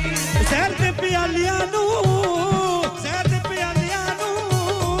ਦੀ ਜ਼ਹਿਰ ਦੇ ਪਿਆਲਿਆਂ ਨੂੰ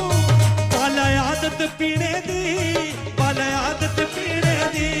ਪਾਲਾ ਆਦਤ ਪੀਣੇ ਦੀ ਪਾਲਾ ਆਦਤ ਪੀਣੇ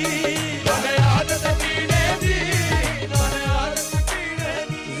ਦੀ ਪਾਲਾ ਆਦਤ ਪੀਣੇ ਦੀ ਪਾਲਾ ਆਦਤ ਪੀਣੇ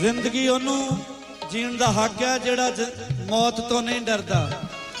ਦੀ ਜ਼ਿੰਦਗੀ ਉਹਨੂੰ ਜੀਣ ਦਾ ਹੱਕ ਹੈ ਜਿਹੜਾ ਮੌਤ ਤੋਂ ਨਹੀਂ ਡਰਦਾ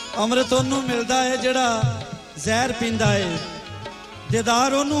ਅੰਮ੍ਰਿਤ ਉਹਨੂੰ ਮਿਲਦਾ ਹੈ ਜਿਹੜਾ ਜ਼ਹਿਰ ਪੀਂਦਾ ਹੈ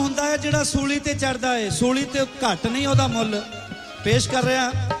ਦੀਦਾਰ ਉਹਨੂੰ ਹੁੰਦਾ ਹੈ ਜਿਹੜਾ ਸੂਲੀ ਤੇ ਚੜਦਾ ਹੈ ਸੂਲੀ ਤੇ ਘੱਟ ਨਹੀਂ ਉਹਦਾ ਮੁੱਲ ਪੇਸ਼ ਕਰ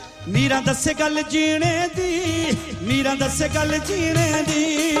ਰਿਹਾ ਮੀਰਾ ਦੱਸੇ ਗੱਲ ਜੀਣੇ ਦੀ ਮੀਰਾ ਦੱਸੇ ਗੱਲ ਜੀਣੇ ਦੀ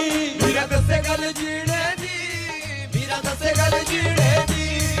ਮੀਰਾ ਦੱਸੇ ਗੱਲ ਜੀਣੇ ਦੀ ਮੀਰਾ ਦੱਸੇ ਗੱਲ ਜੀਣੇ ਦੀ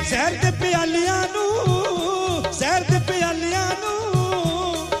ਜ਼ਹਿਰ ਦੇ ਪਿਆਲਿਆਂ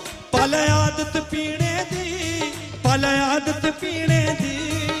ਨੂੰ ਪਾਲਾ ਆਦਤ ਪੀਣੇ ਦੀ ਪਾਲਾ ਆਦਤ ਪੀਣੇ ਦੀ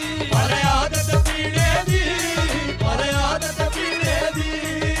ਪਾਲਾ ਆਦਤ ਪੀਣੇ ਦੀ ਪਾਲਾ ਆਦਤ ਪੀਣੇ ਦੀ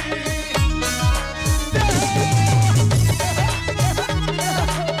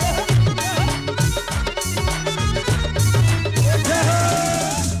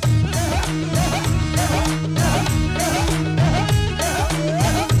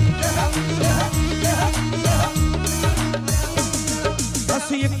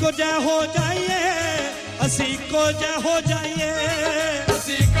ਅਸੀਂ ਇੱਕੋ ਜਿਹਾ ਹੋ ਜਾਈਏ ਅਸੀਂ ਇੱਕੋ ਜਿਹਾ ਹੋ ਜਾਈਏ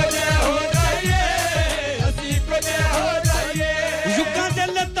ਅਸੀਂ ਇੱਕੋ ਜਿਹਾ ਹੋ ਜਾਈਏ ਅਸੀਂ ਇੱਕੋ ਜਿਹਾ ਹੋ ਜਾਈਏ ਯੁੱਗਾਂ ਦੇ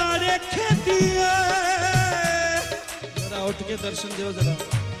ਲਤਾੜੇ ਖੇਦੀਏ ਜਰਾ ਉੱਠ ਕੇ ਦਰਸ਼ਨ ਦਿਓ ਜਰਾ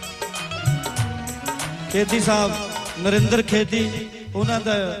ਖੇਦੀ ਸਾਹਿਬ ਨਰਿੰਦਰ ਖੇਦੀ ਉਹਨਾਂ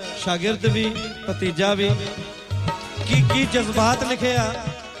ਦਾ ਸ਼ਾਗਿਰਦ ਵੀ ਭਤੀਜਾ ਵੀ ਕੀ ਜਜ਼ਬਾਤ ਲਿਖਿਆ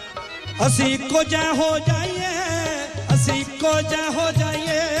ਅਸੀਂ ਇੱਕੋ ਜਿਹਾ ਹੋ ਜਾਈਏ ਅਸੀਂ ਇੱਕੋ ਜਿਹਾ ਹੋ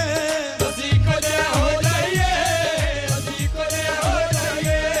ਜਾਈਏ ਅਸੀਂ ਇੱਕੋ ਜਿਹਾ ਹੋ ਜਾਈਏ ਅਸੀਂ ਇੱਕੋ ਜਿਹਾ ਹੋ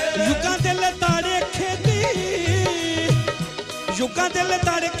ਜਾਈਏ ਯੁੱਗਾਂ ਦੇ ਲਤਾੜੇ ਖੇਦੀ ਯੁੱਗਾਂ ਦੇ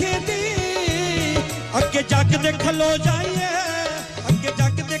ਲਤਾੜੇ ਖੇਦੀ ਅੱਗੇ ਜੱਗ ਦੇ ਖਲੋ ਜਾਈਏ ਅੱਗੇ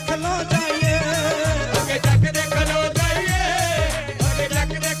ਜੱਗ ਦੇ ਖਲੋ ਜਾਈਏ ਅੱਗੇ ਜੱਗ ਦੇ ਖਲੋ ਜਾਈਏ ਅੱਗੇ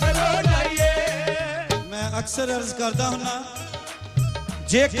ਜੱਗ ਦੇ ਖਲੋ ਜਾਈਏ ਮੈਂ ਅਕਸਰ ਅਰਜ਼ ਕਰਦਾ ਹੁੰਨਾ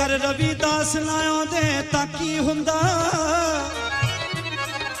ਜੇਕਰ ਰਵਿਦਾਸ ਨਾ ਆਉਂਦੇ ਤਾਂ ਕੀ ਹੁੰਦਾ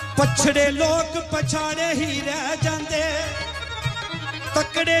पछड़े लोग पछाड़े ही रह जांदे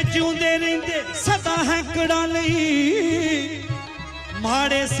तकड़े जिउंदे रहिंदे सदा हैंकड़ां लई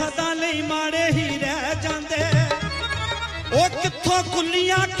माड़े सदा लई माड़े ही रह जांदे ओ कित्थों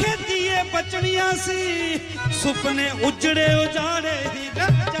कुल्लियां खेतीए बचनियां सी सुपने उजड़े उजाड़े ही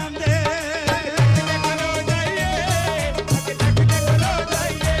रह जांदे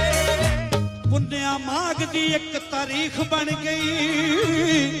पुन्निया माग दी एक तारीख बन गई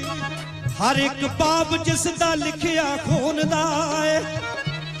हर एक बाब जिस दा लिखिया खून दा है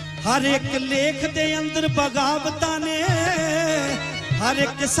हर एक लेख दे अंदर बगावतां ने हर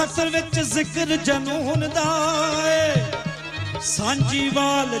एक सतर विच जिक्र जनून दा है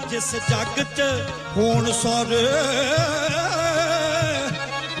सांझीवाल जिस जग च होण सर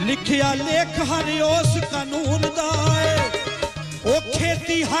लिखिया लेख हर उस कानून दा है ओ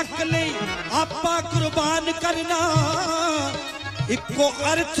खेती हक लई आपा कुर्बान करना इको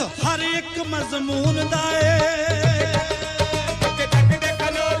अर्थ हर एक मजमून दा है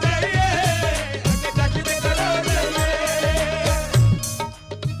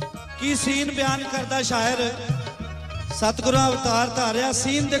की सीन बयान करदा शायर सतगुरु अवतार धारिया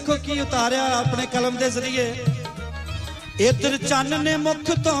सीन देखो की उतारिया अपने कलम दे जरिए इधर चन्न ने मुख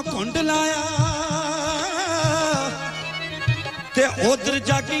तो घुंड लाया ते उधर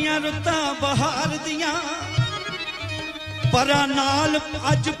जागियां रुतां बहार दियां परा नाल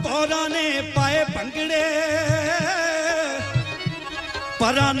अज पौरा ने पाए भंगड़े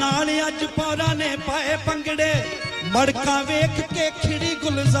परा नाल अज पौरा ने पाए भंगड़े मड़का वेख के खिड़ी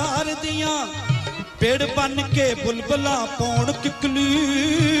गुलजार दियां पेड़ बन के बुलबुला पौड़ किकली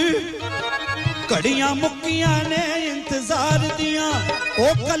घड़ियां मुक्कियां ने इंतजार दियां ओ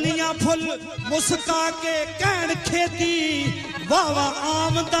कलियां फुल मुस्का के कहण खेती वाह वाह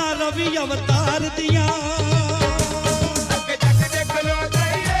आमदा रवि अवतार दियां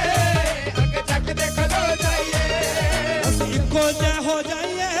असी इको जै हो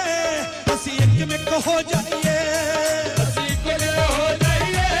जाइए असी एक मिक हो जाइए असी इको जै हो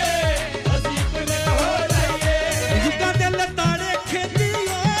जाइए असी इको जै हो जाइए युगां दे लताड़े खेती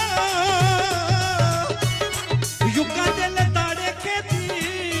युगां दे लताड़े खेती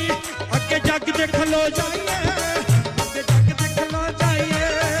अगे जग दे खलो जाइए अगे जग दे खलो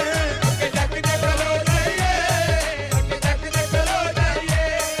जाइए अगे जग दे खलो जाइए अगे जग दे खलो जाइए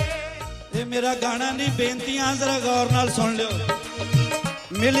ये मेरा गाना नहीं बेनतियां जरा गौर नाल सुन लियो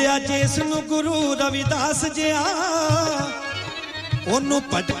मिलिया जिस नु गुरु रविदास जिया ओनु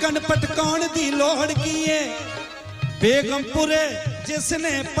पटकन पटकाउण दी लोड़ कीए बेगमपुरे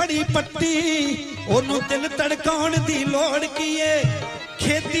जिसने पड़ी पट्टी ओनु दिल तड़काउण दी लोड़ कीए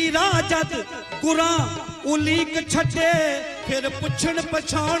खेती राजद कुरां उलीक छड्डे फिर पुछण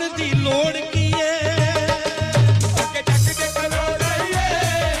पछाण दी लोड़ कीए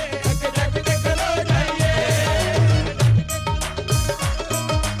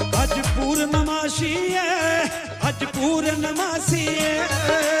आज पूर्णमासी है आज पूर्णमासी है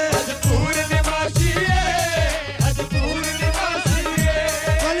आज पूर्णमासी है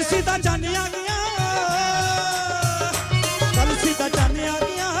कल सीधा जाने आ गया कल सीधा जाने आ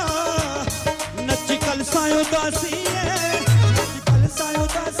गया नच्ची कल सायो दासी है नच्ची कल सायो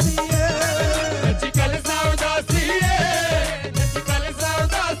दासी है नच्ची कल सायो दासी है नच्ची कल सायो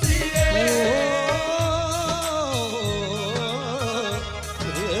दासी है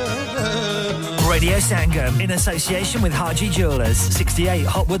Radio Sangam in association with Haji Jewellers, 68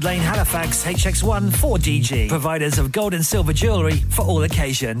 Hotwood Lane, Halifax, HX1 4DG. Providers of gold and silver jewellery for all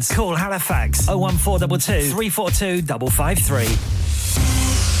occasions. Call Halifax 01422 342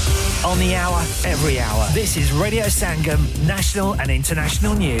 553. On the hour, every hour. This is Radio Sangam, national and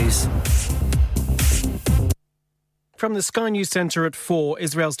international news. From the Sky News Centre at 4,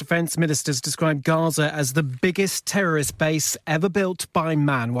 Israel's defence ministers describe Gaza as the biggest terrorist base ever built by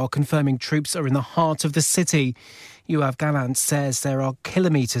man, while confirming troops are in the heart of the city. Yoav Gallant says there are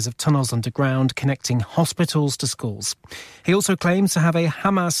kilometres of tunnels underground connecting hospitals to schools. He also claims to have a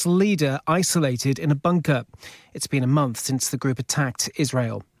Hamas leader isolated in a bunker. It's been a month since the group attacked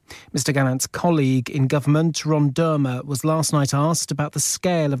Israel. Mr Gallant's colleague in government, Ron Dermer, was last night asked about the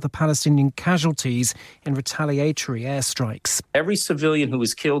scale of the Palestinian casualties in retaliatory airstrikes. Every civilian who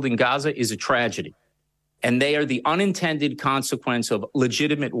is killed in Gaza is a tragedy, and they are the unintended consequence of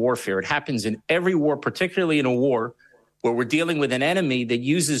legitimate warfare. It happens in every war, particularly in a war where we're dealing with an enemy that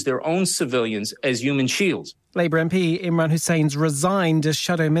uses their own civilians as human shields. Labour MP Imran Hussein's resigned as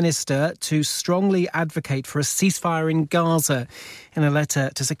shadow minister to strongly advocate for a ceasefire in Gaza. In a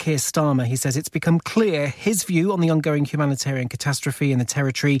letter to Sir Keir Starmer, he says it's become clear his view on the ongoing humanitarian catastrophe in the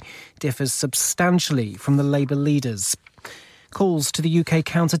territory differs substantially from the Labour leaders. Calls to the UK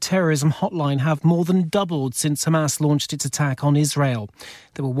counter-terrorism hotline have more than doubled since Hamas launched its attack on Israel.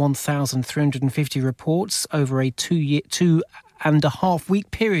 There were 1,350 reports over a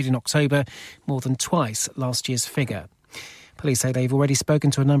 2.5-week period in October, more than twice last year's figure. Police say they've already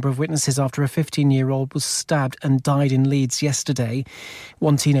spoken to a number of witnesses after a 15-year-old was stabbed and died in Leeds yesterday.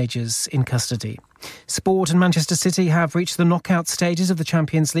 One teenager's in custody. Sport and Manchester City have reached the knockout stages of the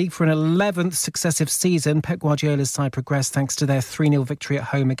Champions League for an 11th successive season. Pep Guardiola's side progressed thanks to their 3-0 victory at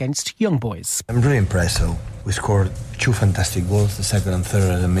home against Young Boys. I'm really impressed. So we scored 2 fantastic goals. The second and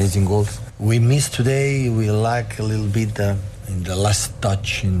third are amazing goals. We missed today. We lack a little bit in the last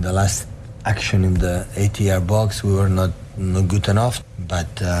touch, in the last action in the 80-yard box. We were not good enough,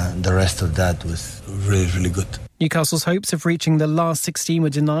 but the rest of that was really, really good. Newcastle's hopes of reaching the last 16 were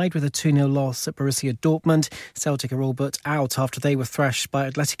denied with a 2-0 loss at Borussia Dortmund. Celtic are all but out after they were thrashed by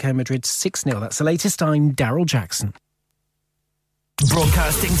Atletico Madrid 6-0. That's the latest. I'm Daryl Jackson.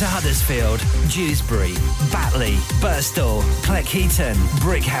 Broadcasting to Huddersfield, Dewsbury, Batley, Birstall, Cleckheaton,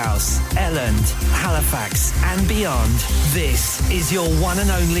 Brickhouse, Elland, Halifax and beyond. This is your one and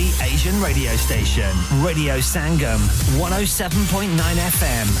only Asian radio station. Radio Sangam, 107.9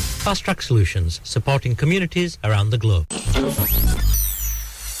 FM. Fast Track Solutions, supporting communities around the globe.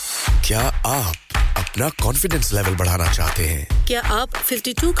 क्या आप अपना confidence level बढ़ाना चाहते हैं? क्या आप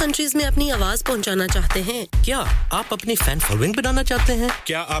 52 countries में अपनी आवाज पहुंचाना चाहते हैं? क्या आप अपनी फैन फॉलोइंग बढ़ाना चाहते हैं?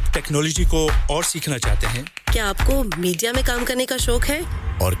 क्या आप टेक्नोलॉजी को और सीखना चाहते हैं? क्या आपको मीडिया में काम करने का शौक है?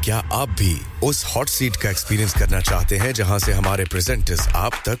 और क्या आप भी उस हॉट सीट का एक्सपीरियंस करना चाहते हैं जहां से हमारे प्रेजेंटर्स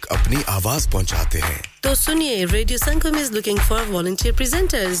आप तक अपनी आवाज पहुंचाते हैं? तो सुनिए, Radio Sangam is looking for volunteer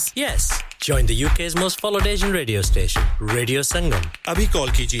presenters. Yes. Join the UK's most followed Asian radio station, Radio Sangam. Abhi call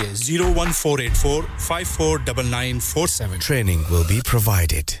kijiye 01484 549947. Training will be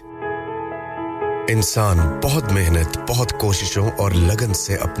provided. इंसान बहुत मेहनत, बहुत कोशिशों और लगन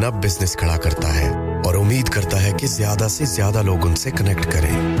से अपना बिजनेस खड़ा करता है और उम्मीद करता है कि ज्यादा से ज्यादा लोग उनसे कनेक्ट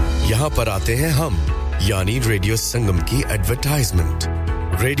करें। यहाँ पर आते हैं हम, यानी रेडियो संगम की एडवर्टाइजमेंट।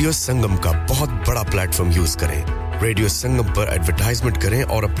 रेडियो संगम का बहुत बड़ा प्लेटफॉर्म यूज करें। रेडियो संगम पर एडवर्टाइजमेंट करें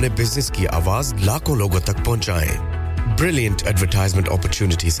और अपने बिजनेस की आवाज लाखों लोगों तक पहुंचाएं। Brilliant advertisement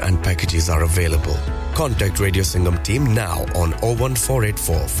opportunities and packages are available. Contact Radio Sangam team now on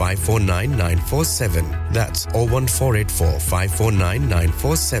 01484 549 947. That's 01484 549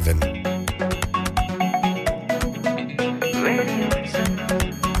 947.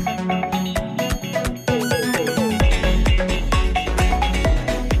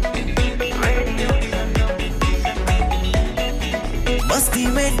 मस्ती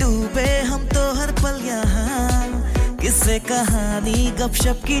में डूबे हम तो हर पल यहाँ किससे कहानी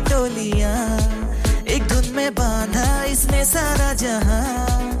गपशप की टोलियां एक धुन में बांधा इसने सारा जहां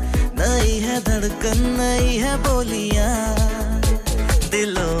नई है धड़कन नई है बोलियां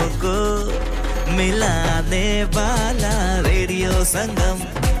दिलों को मिलाने वाला रेडियो संगम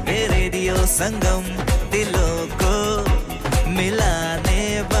दिलों को मिलाने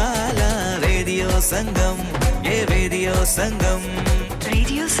वाला रेडियो संगम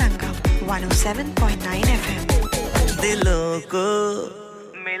 107.9 FM दिलों को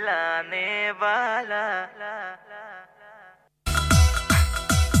मिलाने वाला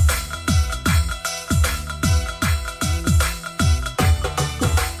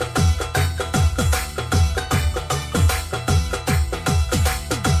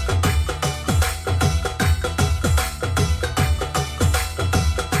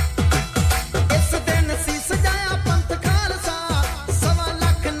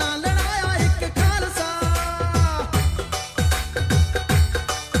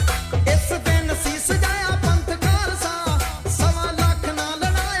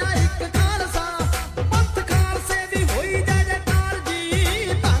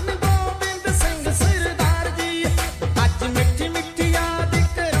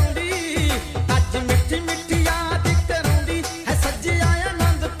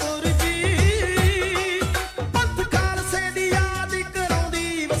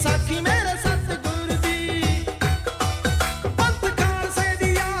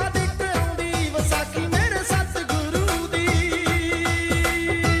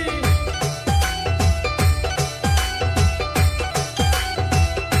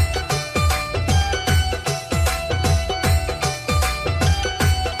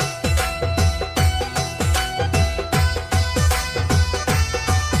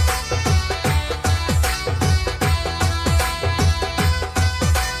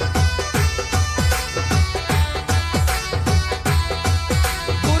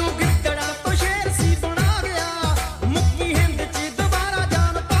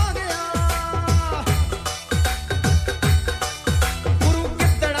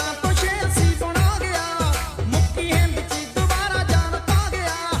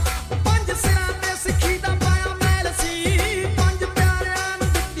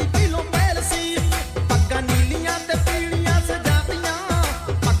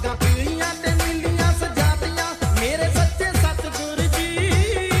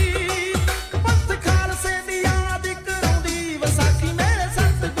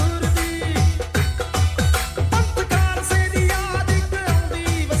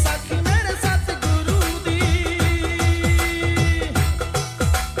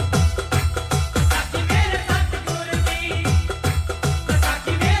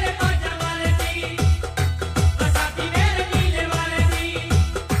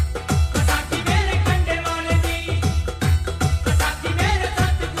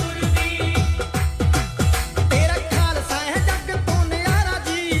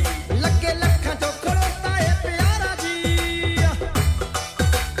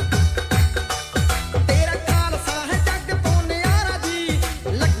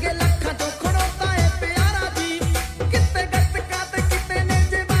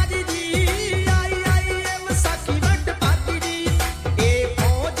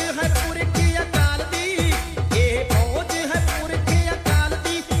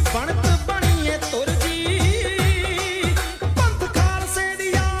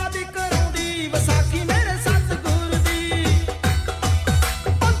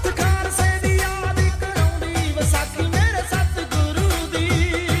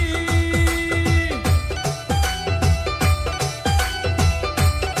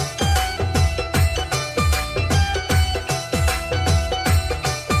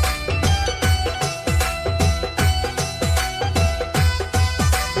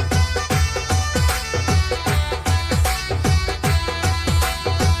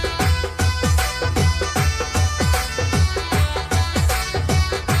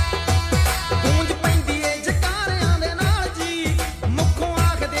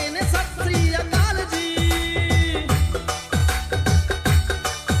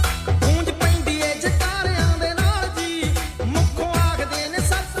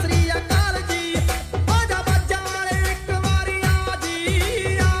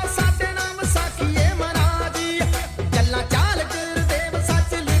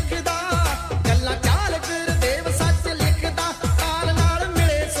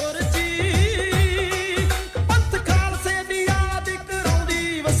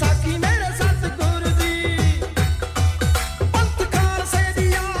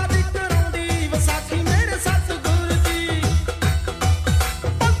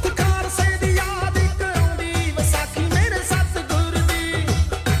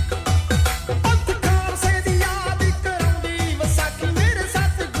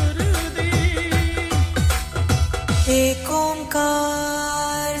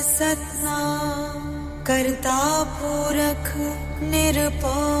सतनाम करता पुरख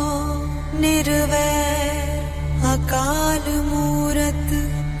निरभव निर्वैर अकाल मूरत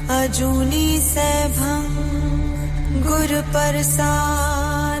अजूनी सैभं गुर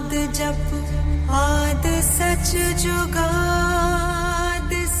प्रसाद जप आद सच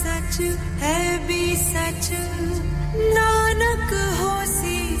जुगाद सच है भी सच नानक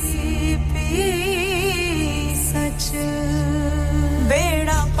होसी भी सच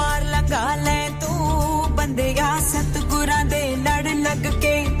बेड़ा पार लगा ले तू बंदेया सतगुरां दे लड़ लग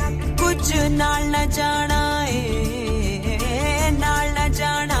के कुछ नाल न जाना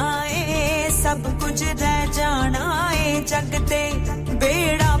ए सब कुछ रह जाना ए जग ते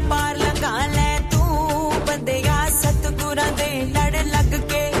बेड़ा पार लगा ले तू बंदेया सतगुरां दे लड़ लग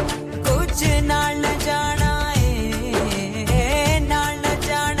के कुछ नाल न जाना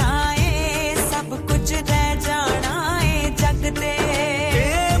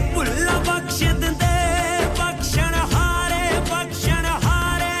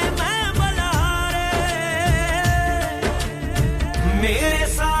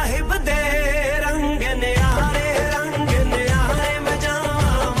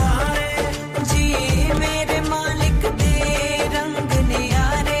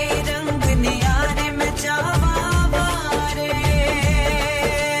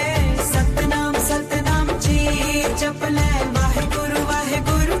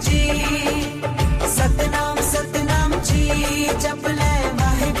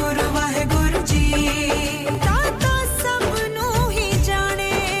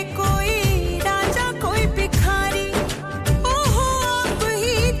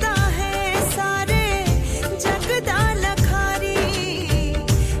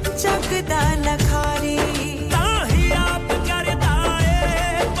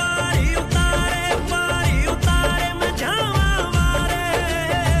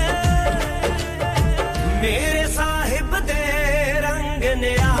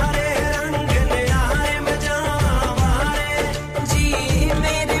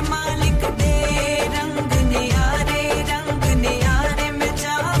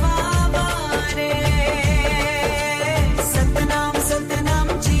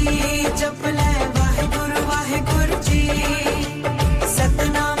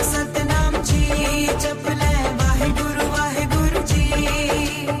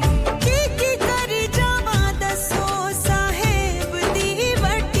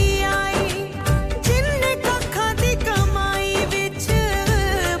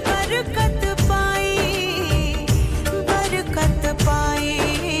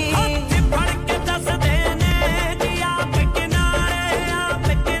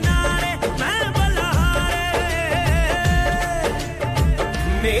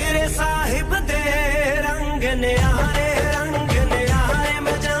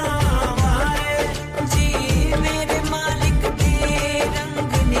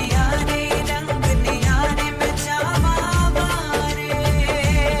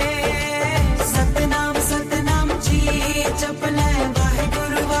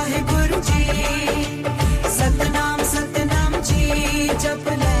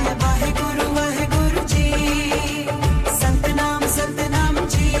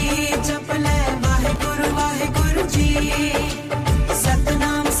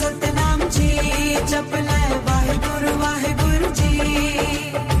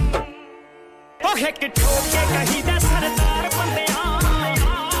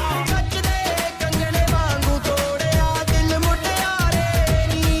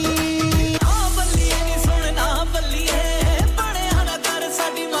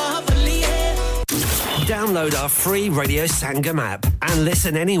Download our free Radio Sangam app and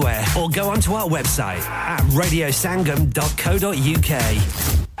listen anywhere or go onto our website at radiosangam.co.uk.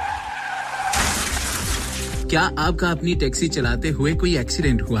 क्या आपका अपनी टैक्सी चलाते हुए कोई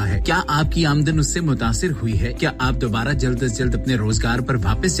एक्सीडेंट हुआ है? क्या आपकी आमदन उससे मुतासिर हुई है? क्या आप दोबारा जल्द से जल्द अपने रोजगार पर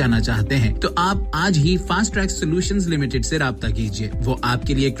वापस जाना चाहते हैं? तो आप आज ही फास्ट ट्रैक सॉल्यूशंस लिमिटेड से राब्ता कीजिए। वो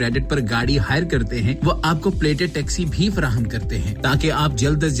आपके लिए क्रेडिट पर गाड़ी हायर करते हैं। वो आपको प्लेटेड टैक्सी भी फराहम करते हैं ताकि आप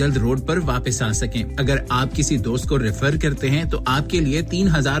जल्द से जल्द रोड पर वापस आ सकें। अगर आप किसी दोस्त को रेफर करते हैं तो आपके लिए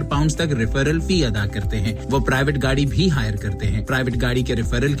 3000 पाउंड तक रेफरल फी अदा करते हैं। वो प्राइवेट गाड़ी भी हायर करते हैं। प्राइवेट गाड़ी के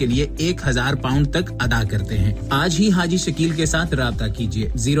रेफरल के लिए 1000 पाउंड तक अदा करते हैं। आज ही हाजी शकील के साथ राब्ता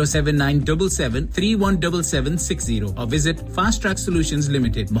कीजिए 07977317760 और visit fast track solutions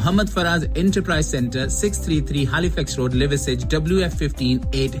limited, Mohammed Faraz enterprise centre, 633 Halifax road, Liversedge, WF15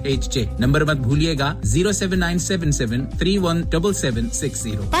 8HJ। Number मत भूलिएगा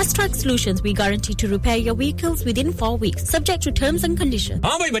 07977317760। Fast Track Solutions, we guarantee to repair your vehicles within 4 weeks, subject to terms and conditions.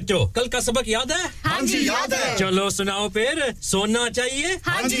 हाँ भाई बच्चों, कल का सबक याद है? हाँ हां जी याद है चलो सुनाओ फिर सोना चाहिए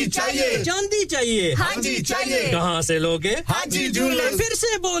हां जी चाहिए चांदी चाहिए हां जी चाहिए कहां से लोगे हाजी जूलर्स फिर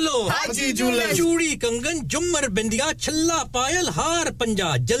से बोलो हाजी जूलर्स चूड़ी कंगन झुमर बिंदिया छल्ला पायल हार पंजा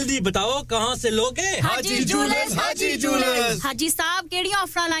जल्दी बताओ कहां से लोगे हाजी जूलर्स हाजी साहब केड़ी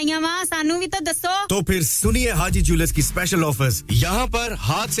ऑफर लाईया वा सानू भी तो दसो तो फिर सुनिए हाजी जूलर्स की स्पेशल ऑफर्स यहां पर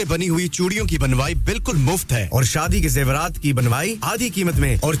हाथ से बनी हुई चूड़ियों की बनवाई बिल्कुल मुफ्त है और शादी के जेवरात की बनवाई आधी कीमत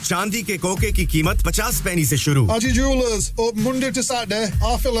में और चांदी के कोके की कीमत 50 पैसे से शुरू Haji Jewellers open Monday to Saturday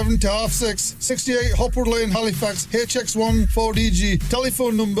half 11 to half 6 68 Hopwood Lane Halifax HX1 4DG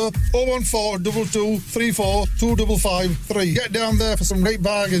telephone number 01422342553 get down there for some great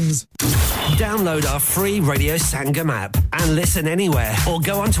bargains Download our free Radio Sangam app and listen anywhere or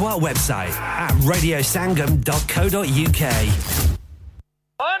go onto our website at radiosangam.co.uk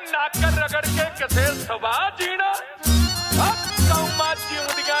नाकर रगड़ के किसे सवा जीना अब comma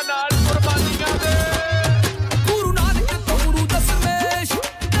जिउंदियां नाल कुर्बानियां दे गुरु नानक तो गुरु दशमेश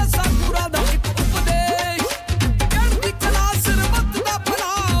दसा गुरा दा एक उपदेश चढ़दी कला सरबत दा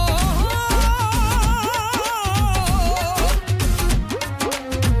भला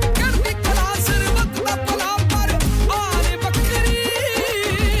चढ़दी कला सरबत दा भला पर आने बकरी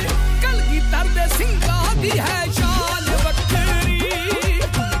कलगी दर्द सिंगा दी है शान बकरी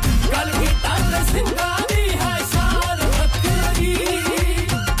सिंगारी है शान बकरी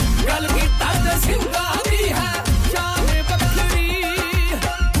गल की दर्द सिंगारी है शान बकरी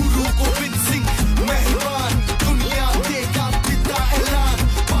गुरु गोविंद सिंह मेहरबान दुनिया देगा पिता ऐलान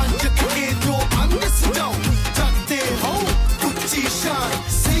पांच के जो अंग सजाओ जगते हो उच्ची शान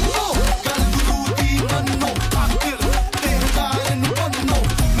सिंहो गल गुरु दी मन्नो आखिर तेहदारन बन्नो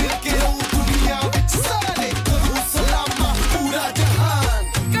मिलके हो दुनिया विच सारे करो सलामा पूरा जहान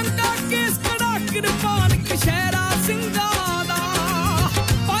कंडा केस किरपान कशहरा सिंगां दा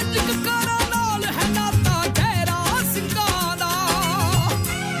पंज ककारा नाल है नाता गहरा सिंगां दा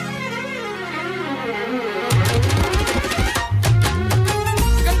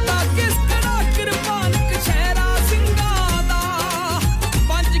कंडा केस किरपान कशहरा सिंगां दा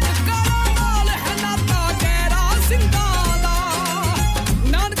पंज ककारा नाल है नाता गहरा सिंगां दा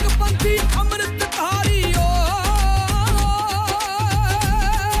नानक पंथी अमृत धारी ओ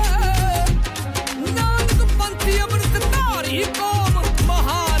पंथी अमृत धारी कौम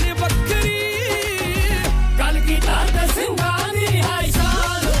महान बकरी कल की दर्द सिंगानी है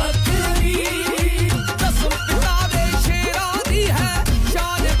शान बकरी कसम पिता दे शेरा दी है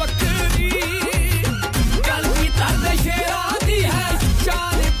शान बकरी कल की दर्द शेरा दी है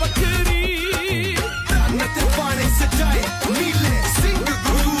शान बकरी रंगत पाने सजाए नीले सिंह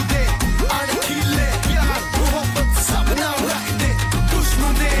गुरु दे अणखीले प्यार मोहब्बत सब नाल रख दे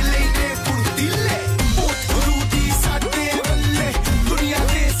दुश्मन दे लेने फुर्तीले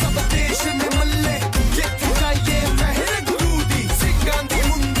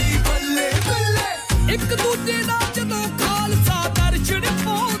ਇੱਕ ਦੂਜੇ ਦਾ ਜਦੋਂ ਖਾਲਸਾ ਦਰਸ਼ਨ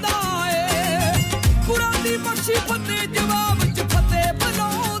ਪਾਉਂਦਾ ਏ ਕੁਰਾਨੀ ਬਖਸ਼ੀ ਫਤਿਹ ਜਵਾਬ ਚ ਫਤਿਹ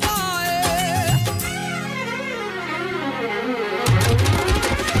ਬੁਲਾਉਂਦਾ ਏ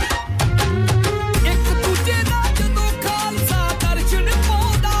ਇੱਕ ਦੂਜੇ ਦਾ ਜਦੋਂ ਖਾਲਸਾ ਦਰਸ਼ਨ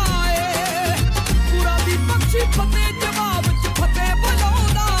ਪਾਉਂਦਾ ਏ ਕੁਰਾਨੀ ਬਖਸ਼ੀ ਫਤਿਹ ਜਵਾਬ ਚ ਫਤਿਹ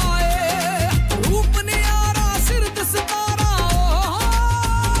ਬੁਲਾਉਂਦਾ ਏ ਰੂਪ ਨਿਆਰਾ ਸਿਰ ਦਸਤਾਰਾ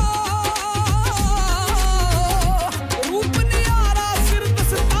रूप नियारा सिर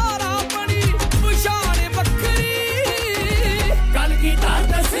दस्तारा बड़ी शान बकरी गल की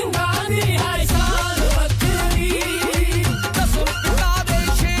दर्द सिंगानी है शान बकरी कसम पिता दे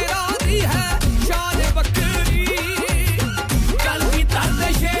शेरा दी है शान बकरी गल की दर्द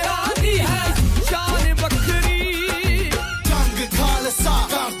शेरा दी है शान बकरी जंग खालसा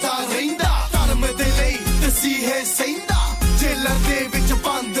करता रहिंदा धर्म दे ਲਈ ਤਸੀਹੇ ਸੈਂਦਾ ਜੇਲ੍ਹਾਂ ਦੇ ਵਿੱਚ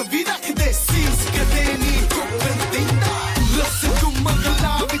ਬੰਦ ਵੀ ਰੱਖਦੇ ਸੀਸ ਕਦੇ ਨਹੀਂ ਟੁੱਟਣ ਦਿੰਦਾ ਲੱਸ ਨੂੰ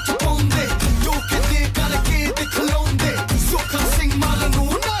ਮੰਗਲਾ ਵਿੱਚ ਪਾਉਂਦੇ ਜੋ ਕਿਤੇ ਗੱਲ ਕੇ ਦਿਖਲਾਉਂਦੇ ਸੁੱਖਾ ਸਿੰਘ ਮਾਲ ਨੂੰ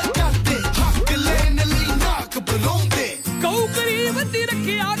ਨਾ ਕਰਦੇ ਹੱਕ ਲੈਣ ਲਈ ਨਾਕ ਬੁਲਾਉਂਦੇ ਕਉ ਗਰੀਬ ਦੀ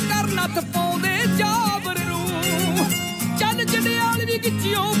ਰੱਖਿਆ ਕਰਨਾ ਤਪਾਉਂਦੇ ਜਾਬਰ ਨੂੰ ਚੱਲ ਜੜਿਆਲ ਵੀ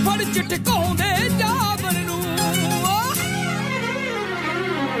ਗਿੱਚਿਓ ਫੜ ਚਟਕਾਉਂਦੇ ਜਾਬਰ ਨੂੰ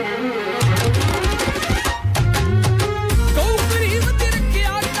ਕਉ ਗਰੀਬ ਦੀ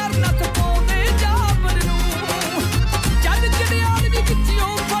ਰੱਖਿਆ ਕਰਨਾ ਤਪਾਉਂਦੇ ਜਾਬਰ ਨੂੰ ਚੱਲ ਜੜਿਆਲ ਵੀ ਗਿੱਚਿਓ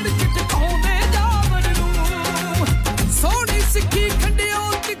ਫੜ ਚਟਕਾਉਂਦੇ ਜਾਬਰ ਨੂੰ ਸੋਹਣੀ ਸਿੱਖੀ ਖੰਡਿਓ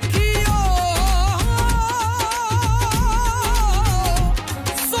ਤਿੱਖੀਓ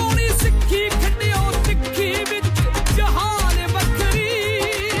ਸੋਹਣੀ ਸਿੱਖੀ ਖੰਡਿਓ ਤਿੱਖੀ ਵਿੱਚ ਜਹਾਨ ਬਕਰੀ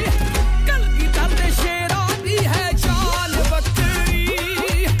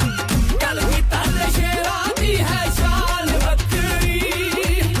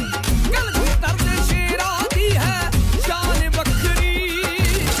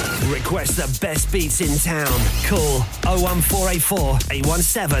just the best beats in town. Call 01484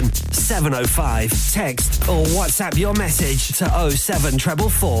 817 705. Text or WhatsApp your message to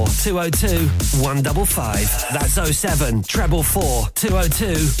 07444 202 155. That's 07444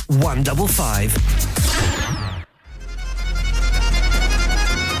 202 155.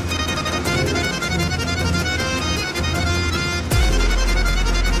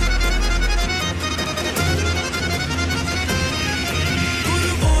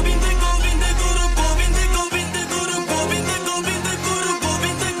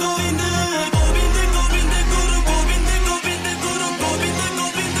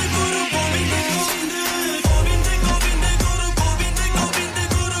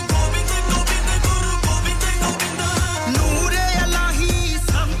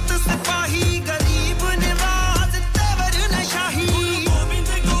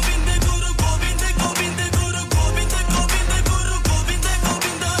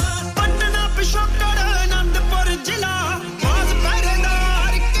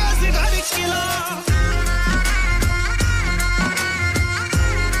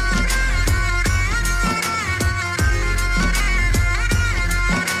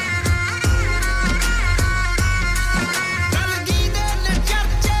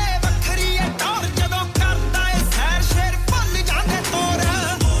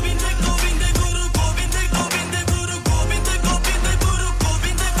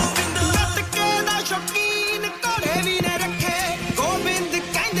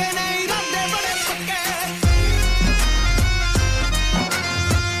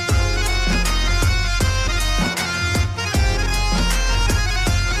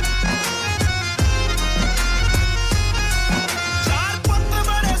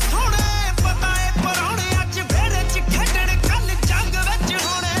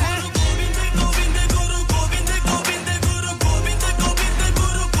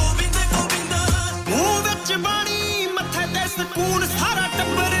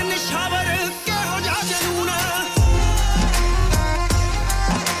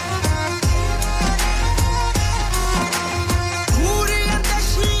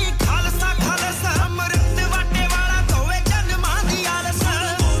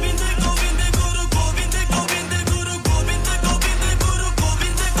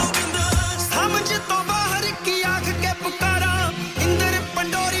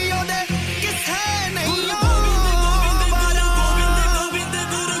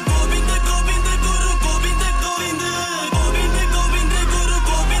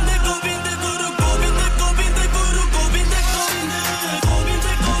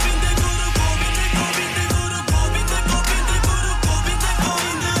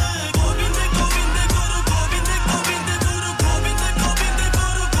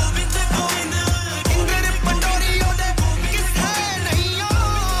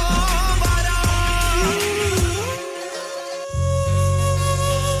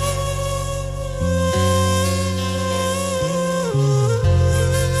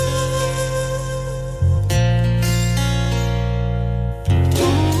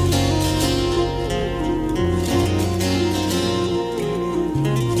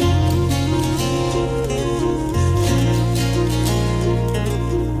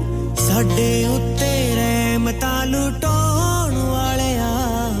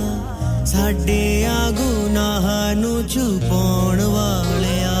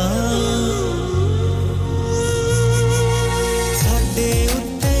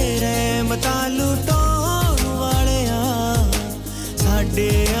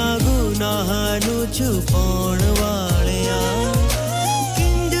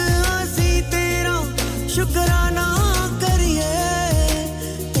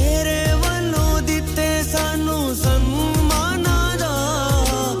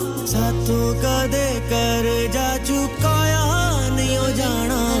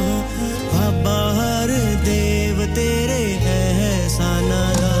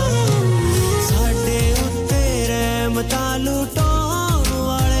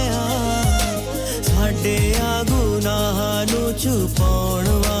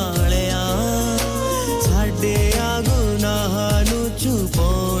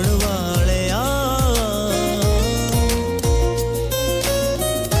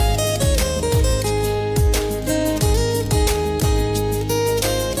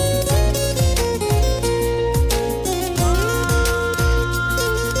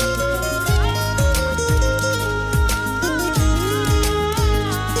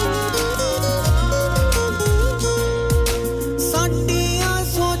 ਸਾਡੀਆਂ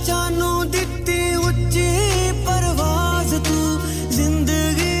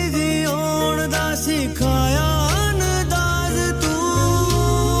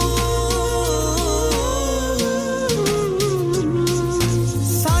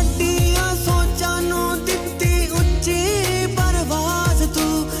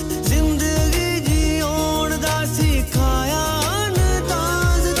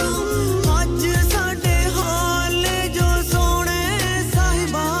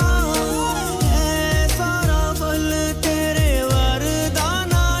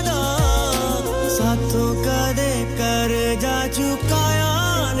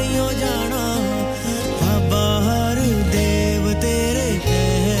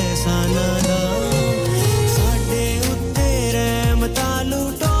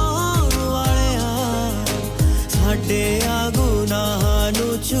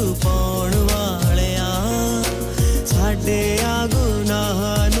ਛੁਪਾਉਣ ਵਾਲਿਆ ਸਾਡੇ ਆ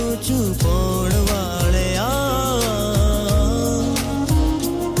ਗੁਨਾਹਾਂ ਨੂੰ ਛੁਪਾਉਣ ਵਾਲਿਆ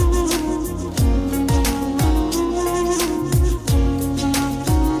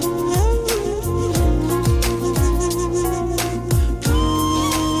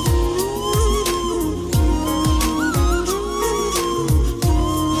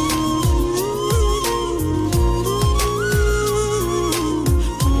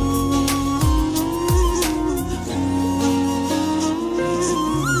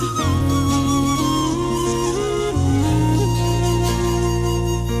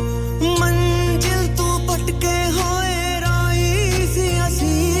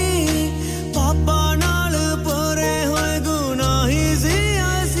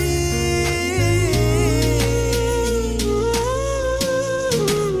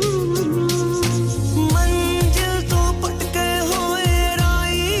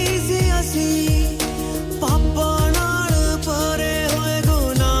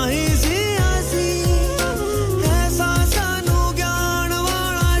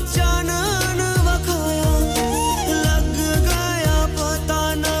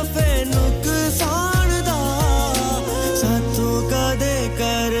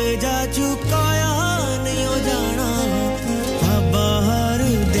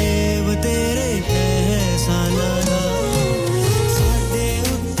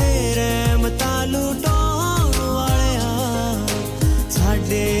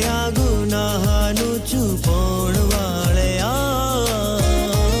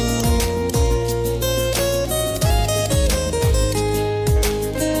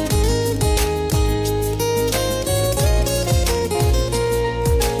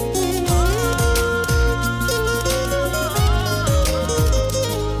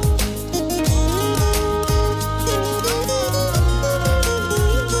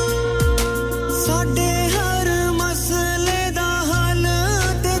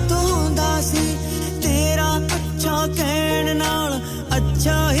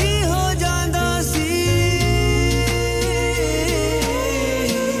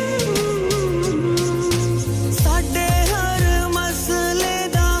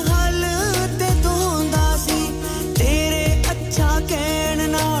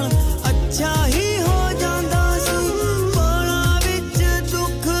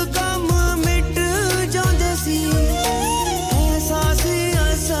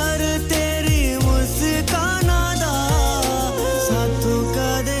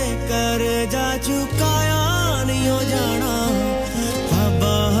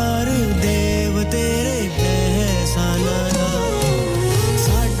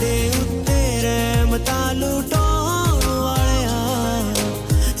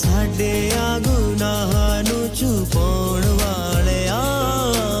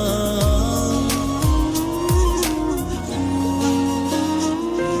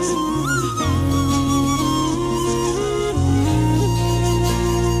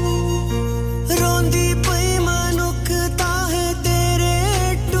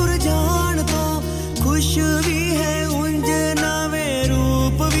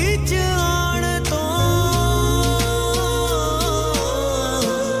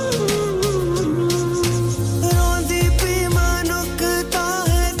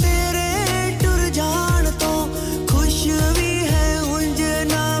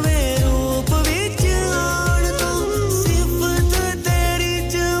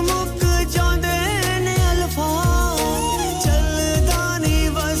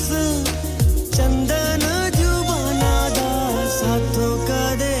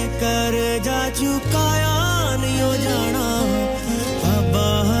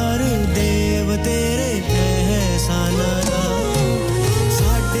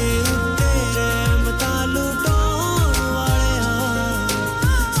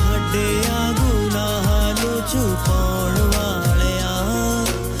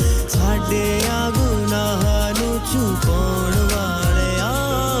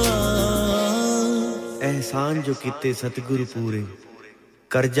एहसान जो किते सतगुरु पूरे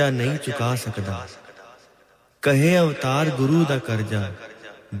करजा नहीं चुका सकदा कहे अवतार गुरु दा करजा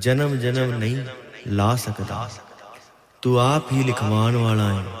जन्म जन्म नहीं ला सकदा तू आप ही लिखवान वाला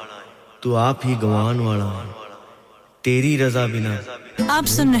है तू आप ही गवान वाला है तेरी रजा बिना आप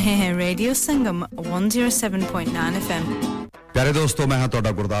सुन रहे हैं रेडियो संगम 107.9 FM प्यारे दोस्तों मैं हां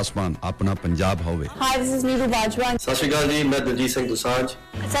ਤੁਹਾਡਾ ਗੁਰਦਾਸ ਮਾਨ ਆਪਣਾ ਪੰਜਾਬ ਹੋਵੇ hi this is Neeru Bajwa ਸਤਿ ਸ਼੍ਰੀ ਅਕਾਲ ਜੀ ਮੈਂ ਦਲਜੀਤ ਸਿੰਘ ਦੁਸਾਂਝ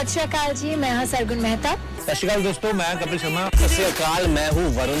सत श्री अकाल जी मैं हां सरगुन मेहता सत श्री अकाल दोस्तों मैं कपिल शर्मा सत श्री अकाल मैं हूं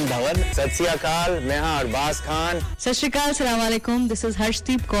वरुण धवन सत श्री अकाल मैं हां अरबाज खान सत श्री अकाल अस्सलाम वालेकुम this is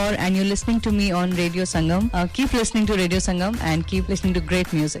Harshdeep Kaur and you're listening to me on Radio Sangam keep listening to Radio Sangam and keep listening to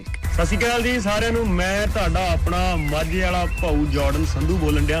great music ਸਤ ਸ਼੍ਰੀ ਅਕਾਲ ਜੀ ਸਾਰਿਆਂ ਨੂੰ ਮੈਂ ਤੁਹਾਡਾ ਆਪਣਾ ਮਾਝੇ ਵਾਲਾ ਭਾਊ ਜਾਰਡਨ ਸੰਧੂ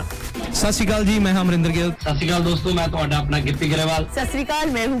ਬੋਲਣ ਡਿਆ ਸਤ ਸ਼੍ਰੀ ਅਕਾਲ ਜੀ ਮੈਂ ਹਾਂ ਅਮਰਿੰਦਰ ਗਿੱਲ ਸਤ ਸ਼੍ਰੀ ਅਕਾਲ ਦੋਸਤੋ ਮੈਂ ਤੁਹਾਡਾ ਆਪਣਾ ਗਿੱਪੀ ਗਰੇਵਾਲ ਸਤ ਸ਼੍ਰੀ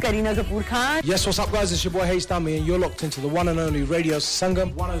ਅਕਾਲ ਮੈਂ ਹੂੰ Kareena Kapoor Khan Yes what's up guys it's your boy Hayes Dami and you're locked into the one and only Radio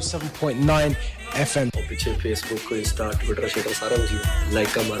Sangam 107.9 FM पीछे Facebook Insta Twitter शेयर सारा कुछ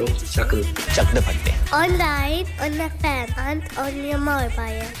लाइक का मारो चक दे फटते online on the fan and on your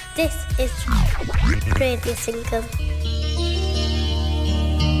mobile this is Radio Sangam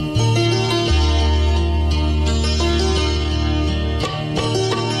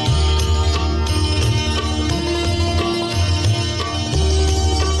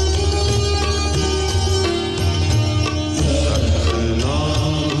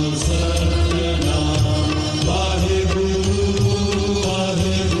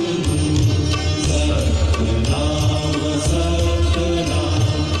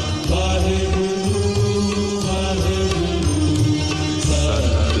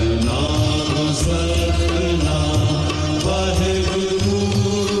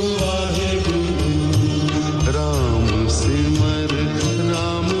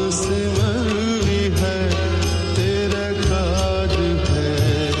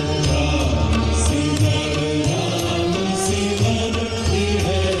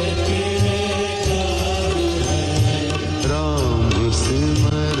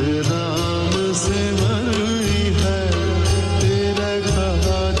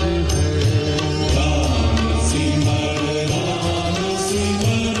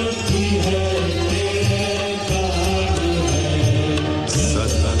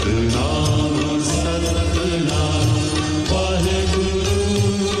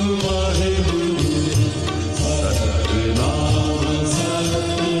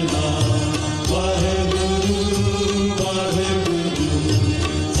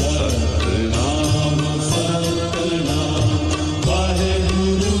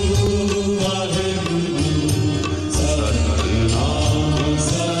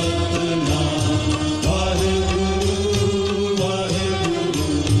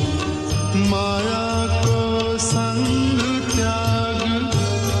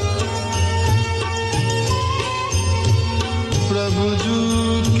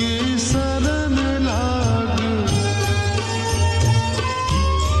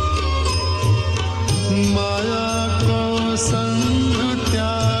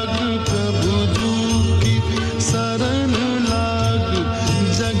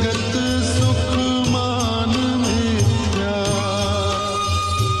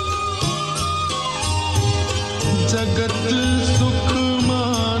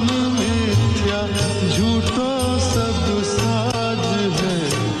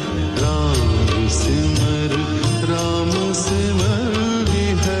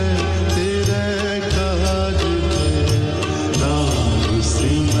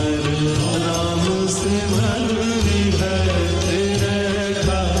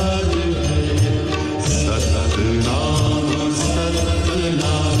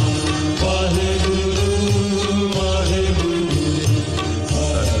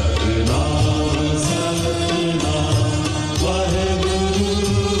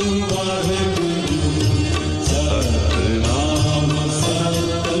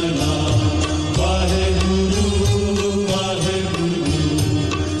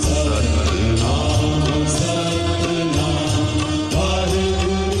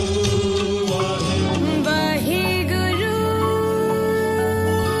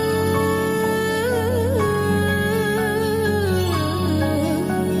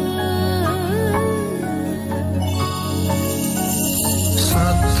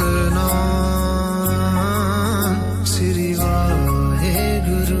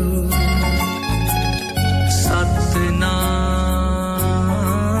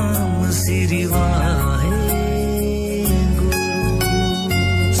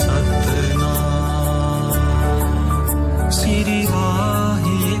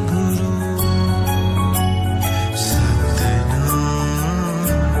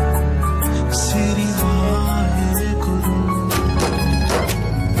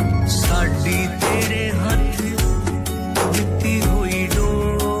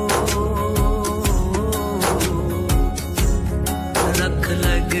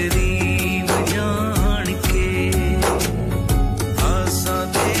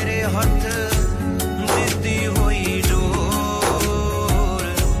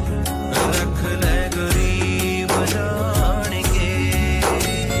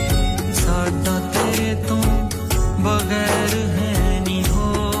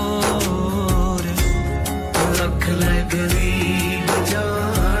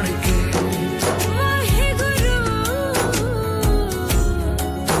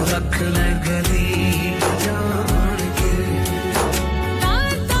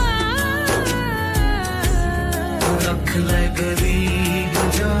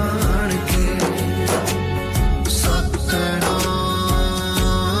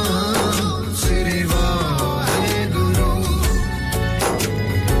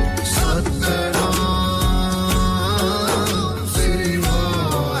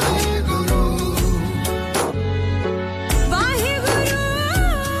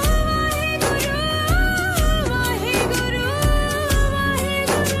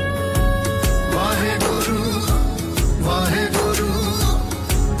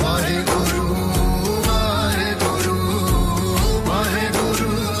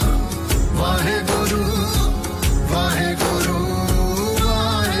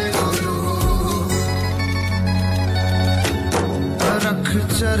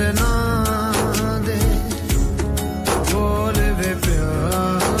करना दे बोल वे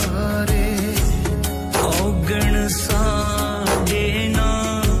प्यारे औगण साडे ना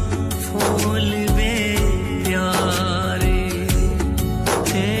फूल वे प्यारे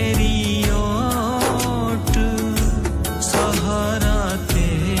तेरी ओट सहारा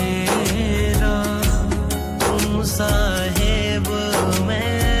तेरा तुम साहेब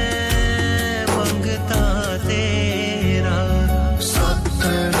मैं मंगता तेरा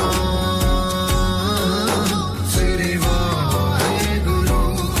सतनाम श्री वाहेगुरु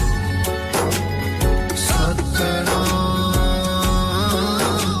सतनाम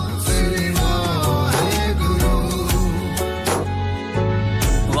श्री वाहेगुरु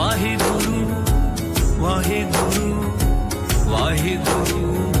वाहेगुरु वाहेगुरु वाहेगुरु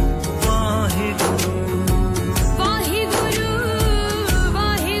वाहेगुरु ਵਾਹਿਗੁਰੂ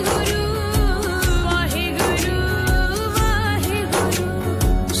ਵਾਹਿਗੁਰੂ ਵਾਹਿਗੁਰੂ ਵਾਹਿਗੁਰੂ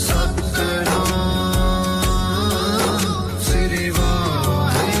ਸਤਨਾਮ ਸ੍ਰੀ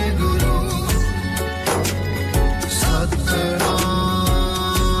ਵਾਹਿਗੁਰੂ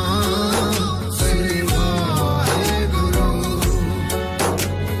ਸਤਨਾਮ ਸ੍ਰੀ ਵਾਹਿਗੁਰੂ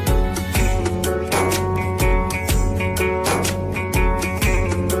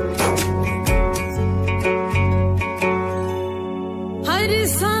ਹਰ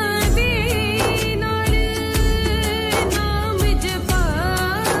ਸਾਹ ਦੇ ਨਾਲ ਨਾਮ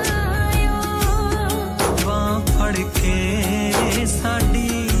ਜਪਾਇਆ ਬਾਂਹ ਫੜ ਕੇ ਸਾਡੀ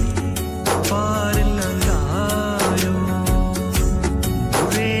ਪਾਰ ਲੰਘਾਇਓ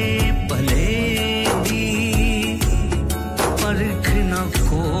ਬੁਰੇ ਭਲੇ ਦੀ ਪਰਖ ਨਾ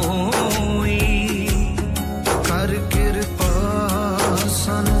ਕੋਈ ਕਰ ਕਿਰਪਾ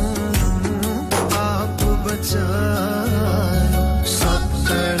ਸਾਨੂੰ ਆਪ ਬਚਾਇਓ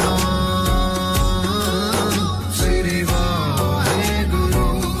ਸਤਨਾਮ ਸ੍ਰੀ ਵਾਹਿਗੁਰੂ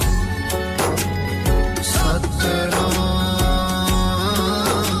ਸਤਨਾਮ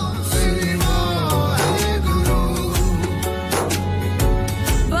ਸ੍ਰੀ ਵਾਹਿਗੁਰੂ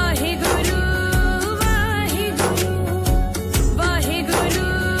ਵਾਹਿਗੁਰੂ ਵਾਹਿਗੁਰੂ ਵਾਹਿਗੁਰੂ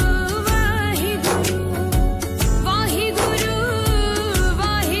ਵਾਹਿਗੁਰੂ ਵਾਹਿਗੁਰੂ ਵਾਹਿਗੁਰੂ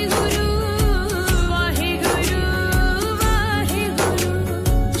ਵਾਹਿਗੁਰੂ ਵਾਹਿਗੁਰੂ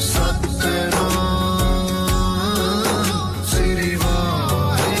ਸਤਨਾਮ ਸ੍ਰੀ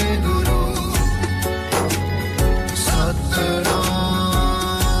ਵਾਹਿਗੁਰੂ ਸਤਨਾਮ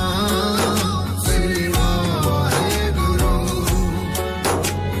ਸ੍ਰੀ ਵਾਹਿਗੁਰੂ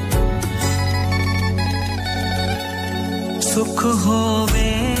ਸੁਖ ਹੋਵੇ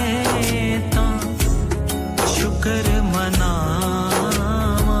ਤਾਂ ਸ਼ੁਕਰ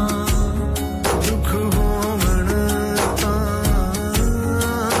ਮਨਾਵਾਂ ਦੁੱਖ ਹੋਵਣ ਤਾਂ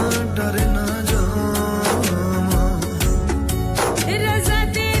ਡਰ ਨਾ ਜਾਵਾਂ ਰਜ਼ਾ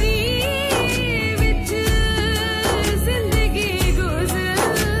ਤੇਰੀ ਵਿੱਚ ਜ਼ਿੰਦਗੀ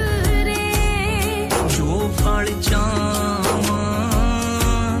ਗੁਜ਼ਰੇ ਜੋ ਫਲ ਚਾਵਾਂ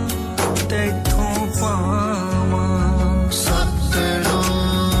ਤੈਥੋਂ ਪਾਵਾਂ ਸਤਨਾਮ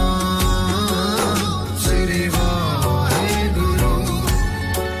ਸ੍ਰੀ ਵਾਹਿਗੁਰੂ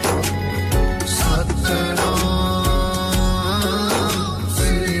ਸਤਨਾਮ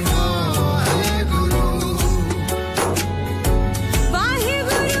ਸ੍ਰੀ ਵਾਹਿਗੁਰੂ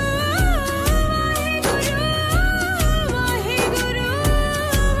ਵਾਹਿਗੁਰੂ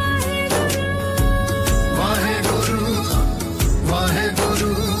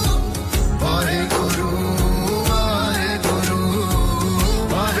ਵਾਹਿਗੁਰੂ ਵਾਹਿਗੁਰੂ ਵਾਹਿਗੁਰੂ ਵਾਹਿਗੁਰੂ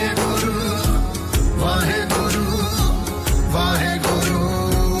ਵਾਹਿਗੁਰੂ ਵਾਹਿਗੁਰੂ ਵਾਹਿਗੁਰੂ ਵਾਹਿਗੁਰੂ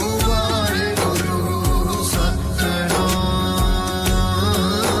ਵਾਹਿਗੁਰੂ ਸਤਨਾਮ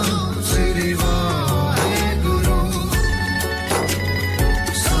ਸ੍ਰੀ ਵਾਹਿਗੁਰੂ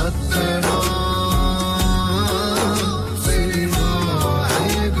ਸਤਨਾਮ ਸ੍ਰੀ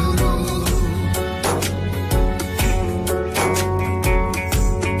Waheguru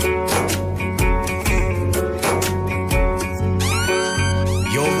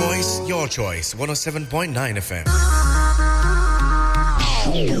Your voice, your choice. 107.9 FM.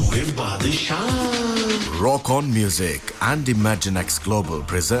 Rock on Music and Imaginex Global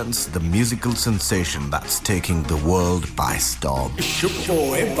presents the musical sensation that's taking the world by storm.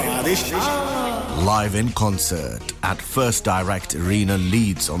 Live in concert at First Direct Arena,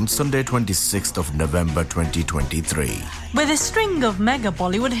 Leeds on Sunday 26th of November 2023. With a string of mega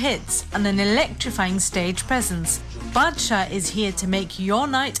Bollywood hits and an electrifying stage presence, Badshah is here to make your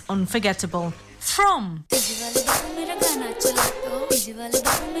night unforgettable. From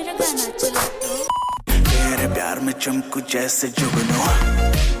तेरे प्यार में चमकू जैसे जुगनू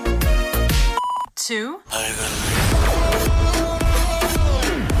to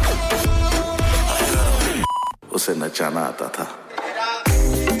उसे नचाना आता था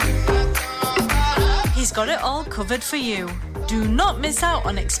He's got it all covered for you. Do not miss out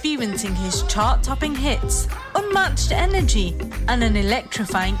on experiencing his chart-topping hits, unmatched energy, and an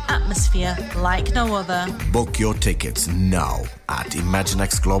electrifying atmosphere like no other. Book your tickets now at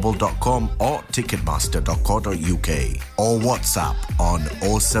imaginexglobal.com or ticketmaster.co.uk or WhatsApp on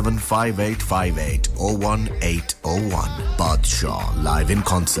 07585801801. Badshah live in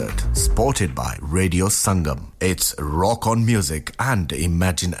concert, supported by Radio Sangam. It's rock on music and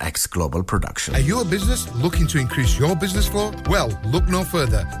Imagine X Global production. Are you a business looking to increase your business flow? Well, look no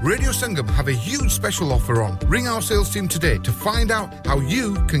further. Radio Sangam have a huge special offer on. Ring our sales team today to find out how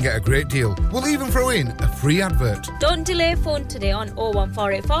you can get a great deal. We'll even throw in a free advert. Don't delay, phone today on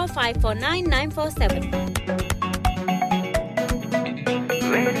 01484 549 947.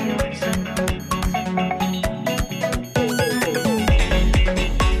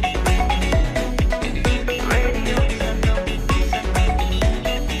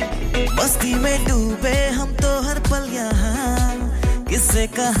 मस्ती में डूबे हम तो हर पल यहाँ किस्से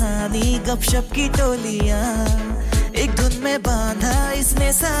कहानी गपशप की टोलियाँ एक धुन में बांधा इसने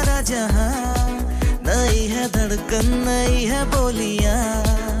सारा जहां नई है धड़कन नई है बोलियाँ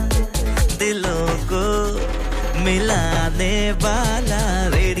दिलों को मिलाने वाला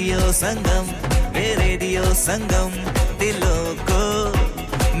रेडियो संगम दिलों को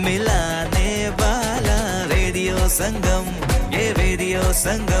मिलाने वाला रेडियो संगम ये रेडियो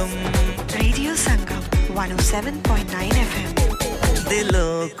संगम 107.9 FM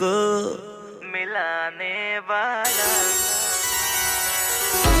दिलों को मिलाने वाला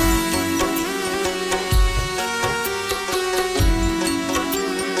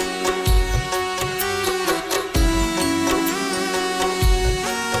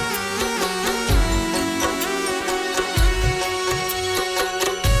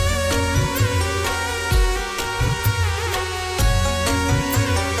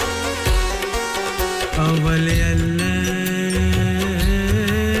अवले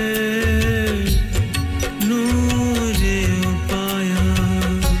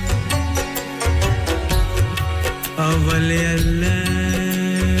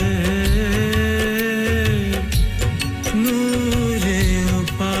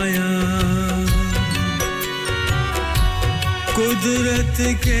कुदरत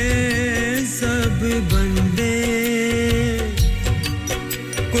के सब बंदे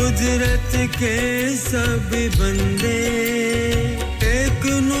कुदरत के सब बंदे एक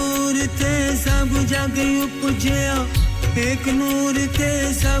नूर ते सब जग उपजया एक नूर ते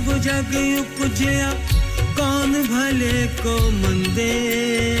सब जग उपजया कौन भले को मंदे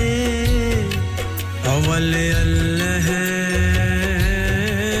अवल अल्लाह है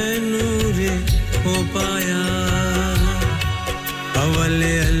नूर हो पाया अवल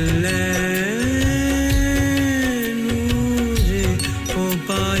अल्लाह नूर हो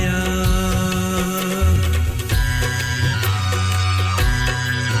पाया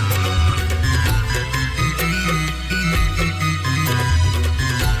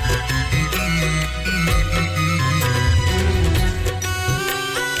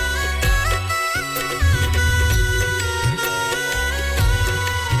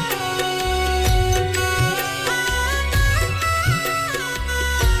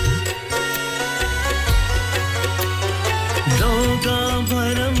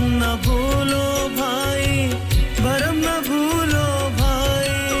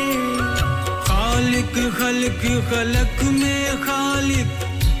खलक खलक में खालिक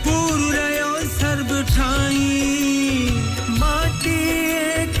पूर्णयो सर्व ठाई माटी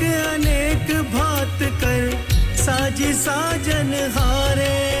एक अनेक भात कर साजी साजन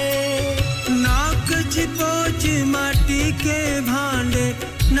हारे नाकच पोच माटी के भांडे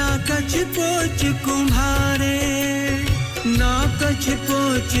नाकच पोच कुम्हारे नाकच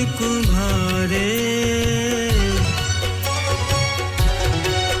पोच कुम्हारे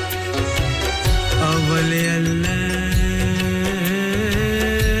अवल अल्लाह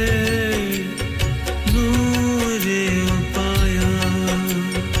नूर पाया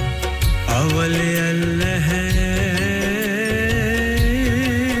अवल अल्लाह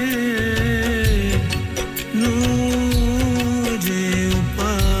नूर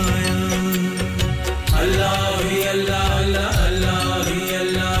पाया अल्लाह ही अल्लाह अल्लाह अल्लाह ही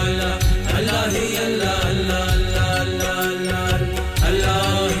अल्लाह अल्लाह ही अल्लाह अल्लाह अल्लाह अल्लाह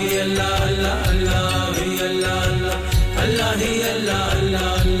ही अल्लाह अल्लाह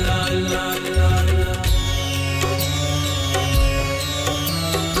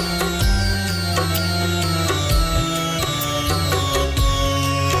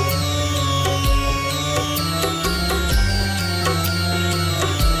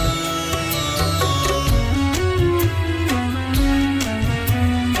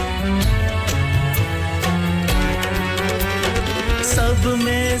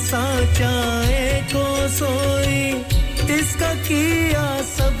चाहे को सोई इसका किया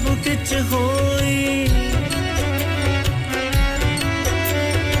सब कुछ होई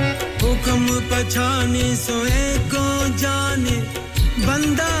हुक्म पछाने सोए को जाने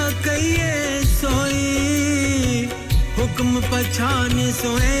बंदा कहिए सोई हुक्म पछाने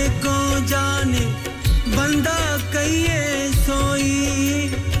सोए को जाने बंदा कहिए सोई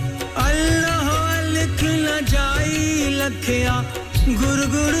अल्लाह लिख न जाई लखया गुर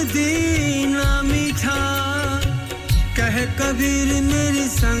गुर दीना मीठा कह कबीर मेरी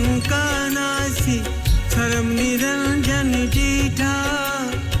शंका नासी सर्व निरंजन जीठा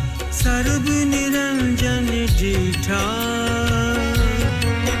सर्व निरंजन जीठा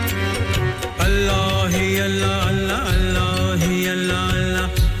अल्लाह ही अल्लाह अल्लाह अल्लाह ही अल्लाह अल्लाह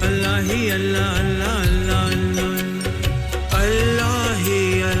अल्लाह ही अल्लाह अल्लाह अल्लाह ही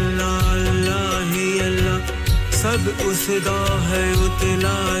अल्लाह अल्लाह ही अल्लाह सब उसदा है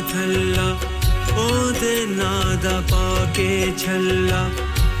उतला थल्ला ओ दे नादा पाके छल्ला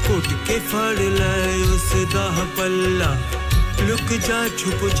कुट के फड़ ले उसदा पल्ला लुक जा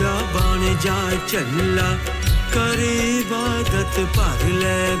छुप जा बाण जा चल्ला करे इबादत भर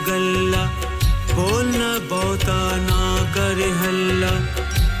ले गल्ला बोलना बहुता ना करे हल्ला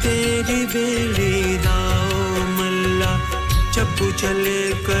तेरी बेली दाओ मल्ला चप्पू चले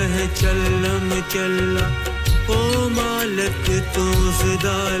कह चलम चल्ला ओ मालिक तू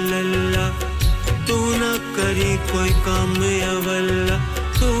सदा लल्ला तू न करी कोई काम अवल्ला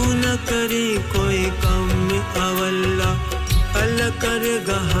तू न करी कोई काम अवल्ला अल्लाह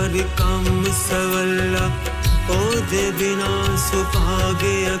करेगा हर काम सवल्ला ओ दे बिना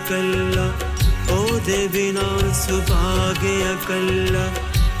सुभागे अकल्ला ओ दे बिना सुभागे अकल्ला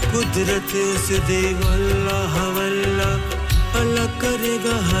कुदरत उस दे वल्ला हवल्ला अल्लाह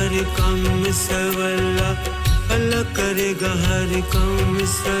करेगा हर काम सवल्ला अल्लाह करेगा हर काम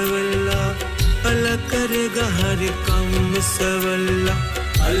सवल्ला अल्लाह करेगा हर काम सवल्ला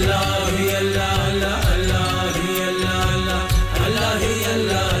अल्लाह ही अल्लाह अल्लाह अल्लाह ही अल्लाह अल्लाह अल्लाह ही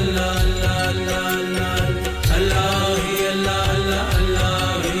अल्लाह अल्लाह अल्लाह अल्लाह ही अल्लाह अल्लाह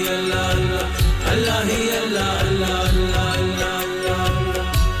अल्लाह ही अल्लाह अल्लाह अल्लाह ही अल्लाह अल्लाह अल्लाह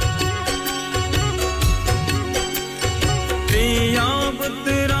पिया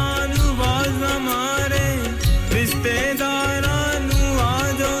पुत्रा नु वाज हमारे रिश्तेदारां नु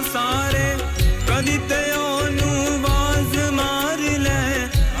आजो सारे कदी ते ओनु वाज मार ले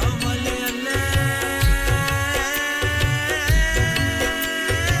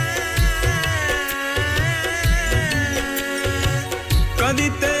कदी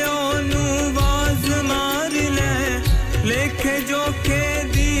ते ओनु वाज मार ले लेखे जोखे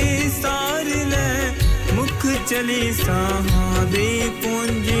दी सार ले मुख चली साहां दी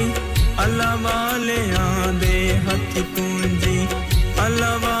पूंजी अल्लाह वाले आंदे हथ पूंजी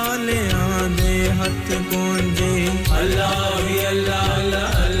अल्लाह वाले आंदे हथ पूंजी अल्लाह ही अल्लाह अल्लाह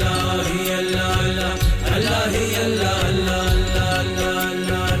अल्लाह ही अल्लाह अल्लाह ही अल्लाह अल्लाह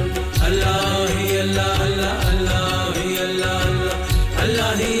अल्लाह ही अल्लाह अल्लाह अल्लाह ही अल्लाह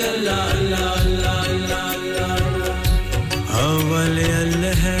अल्लाह ही अल्लाह अल्लाह अल्लाह अव्वल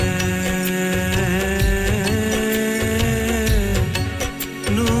अल्लाह है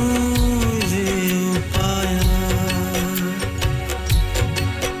नूर पाया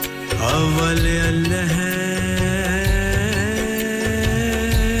अव्वल अल्लाह है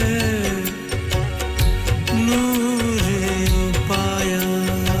नूर पाया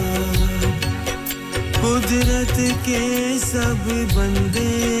कुदरत के सब बंदे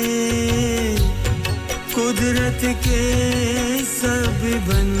कुदरत के सब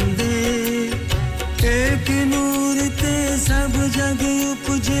बंदे एक नूर ते सब जग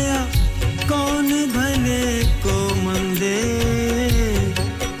उपजया कौन भले को मंदे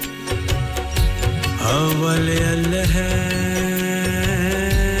अव्वल अल्लाह है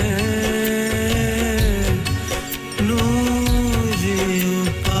नूर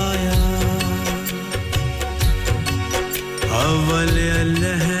पाया अव्वल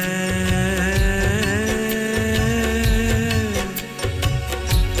अल्लाह है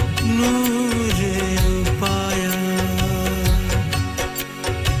नूर पाया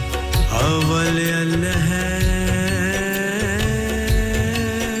अव्वल अल्लाह है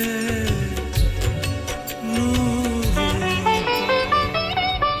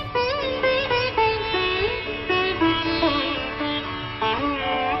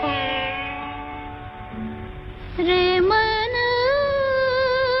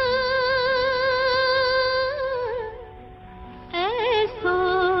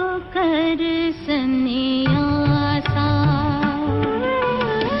कर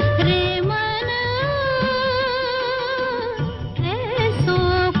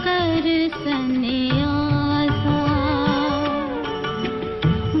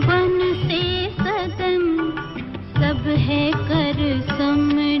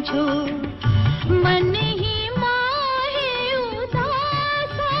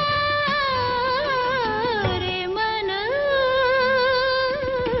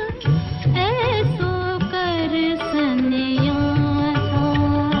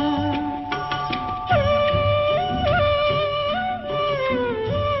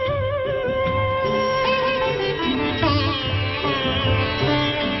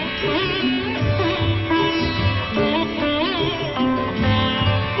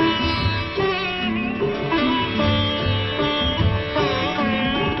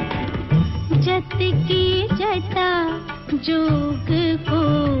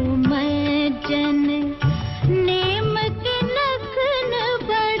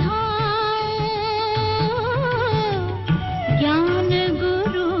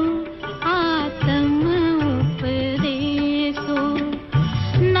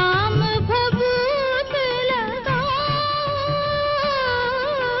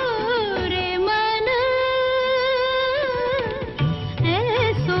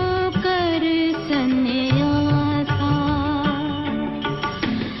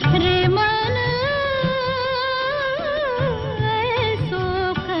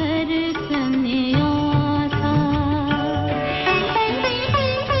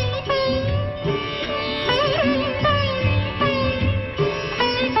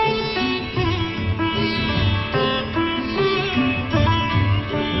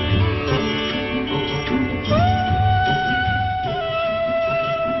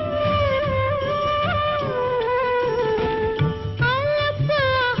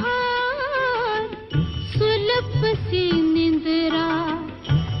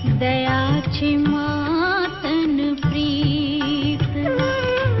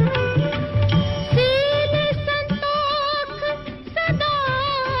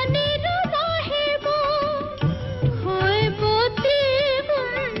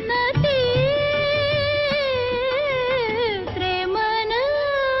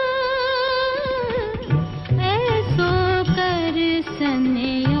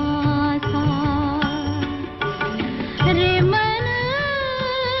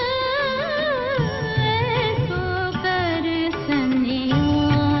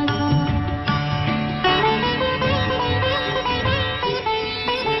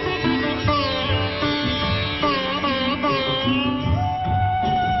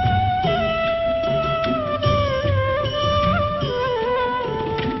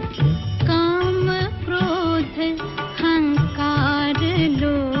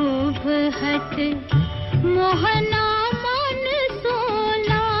मोहना मन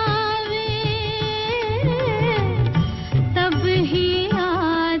सोलावे तब ही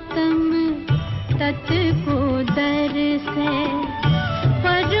आत्म तत् को दर से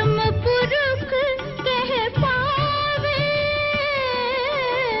परम पुरख कह पावे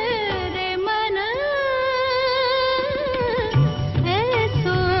रे मन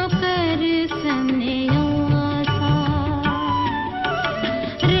ऐसो कर सन्यासा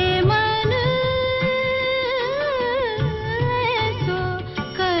रे मन ऐसो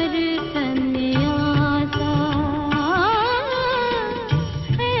कर सन्यासा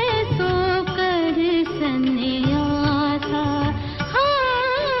ऐसो कर सन्यासा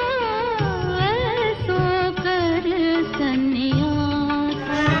ऐसो कर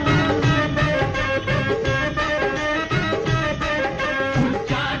सन्यासा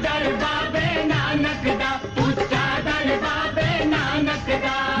ਉੱਚਾ ਦਰ ਬਾਬੇ ਨਾਨਕ ਦਾ ਉੱਚਾ ਦਰ ਬਾਬੇ ਨਾਨਕ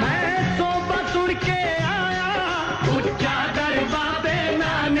ਦਾ ਮੈਂ ਸੋਭਾ ਸੁਣ ਕੇ ਆਇਆ ਉੱਚਾ ਦਰ ਬਾਬੇ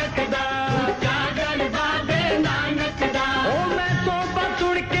ਨਾਨਕ ਦਾ ਉੱਚਾ ਦਰ ਬਾਬੇ ਨਾਨਕ ਦਾ ਓ ਮੈਂ ਸੋਭਾ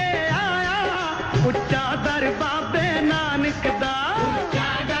ਸੁਣ ਕੇ ਆਇਆ ਉੱਚਾ ਦਰ ਬਾਬੇ ਨਾਨਕ ਦਾ ਉੱਚਾ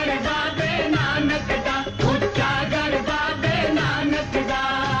ਦਰ ਬਾਬੇ ਨਾਨਕ ਦਾ ਉੱਚਾ ਦਰ ਬਾਬੇ ਨਾਨਕ ਦਾ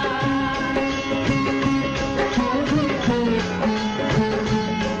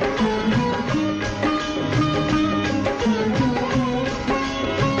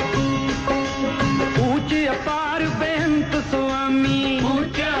ऊंच अपार बेअंत स्वामी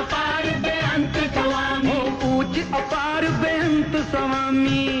ऊंच अपार बेअंत स्वामी ऊंच अपार बेअंत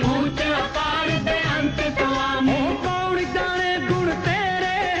स्वामी ऊंच अपार बेअंत स्वामी कौन जाने गुण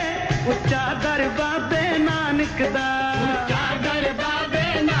तेरे उच्चा दर बाबे नानक दा उच्चा दर बाबे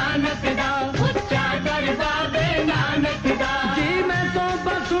नानक दा उच्चा दर बाबे नानक दा जी मैं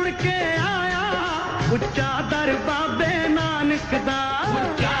सोबा सुन के आया उच्चा दर बाबे नानक दा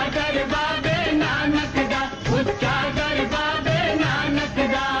उच्चा दर बाबे नानक दा उच्चा दर बाबे नानक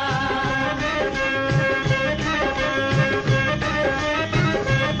दा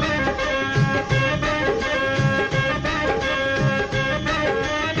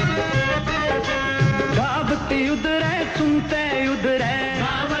गावत उधरे सुनते उधरे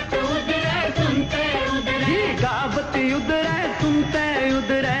गावत उधरे सुनते उधरे जी गावत उधरे सुनते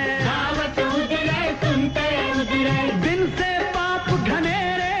उधरे गावत उधरे सुनते उधरे बिन से पाप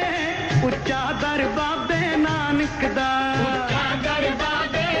घनेरे उच्चा दर बाबे नानक दा उच्चा दर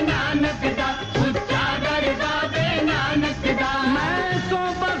बाबे नानक दा उच्चा दर बाबे नानक दा मैं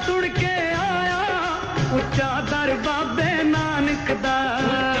सोबा सुन के आया उच्चा दर बाबे नानक दा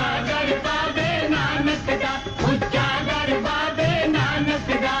उच्चा दर बाबे नानक दा उच्चा दर बाबे नानक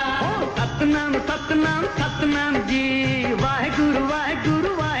दा सतनाम सतनाम सतनाम जी वाहेगुरु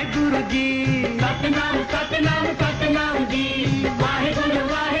वाहेगुरु वाहेगुरु जी सतनाम सतनाम सतनाम जी वाहेगुरु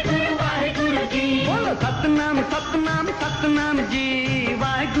वाहेगुरु वाहेगुरु जी बोलो सतनाम सतनाम सतनाम जी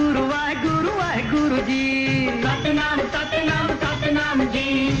वाहेगुरु वाहेगुरु वाहेगुरु जी सतनाम सतनाम सतनाम जी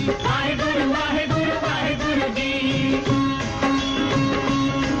वाहेगुरु वाहेगुरु वाहेगुरु जी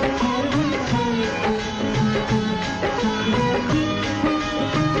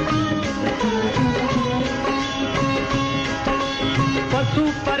पशु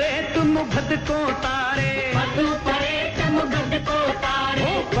परे तुम भद को तारे पशु परे तुम भद को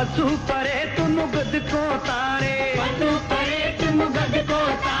तारे पशु परे तुम गद को तारे पशु परे तुम गद को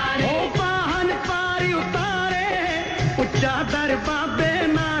तारे ओ वाहन पारी उतारे उच्चा दर बाबे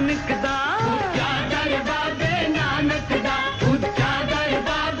नानक दा उच्चा दर बाबे नानक दा उच्चा दर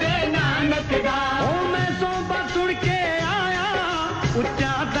बाबे नानक दा ओ मैं सोबा सुन के आया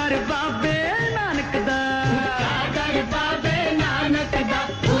उच्चा दर बाबे नानक दा उच्चा दर बाबे नानक दा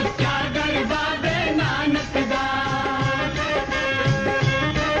उच्चा दर बाबे नानक दा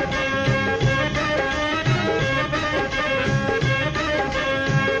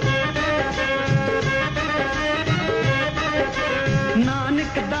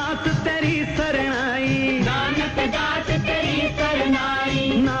नानक दास तेरी शरणाई नानक दास तेरी शरणाई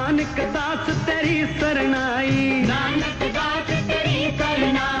नानक दास तेरी शरणाई नानक दास तेरी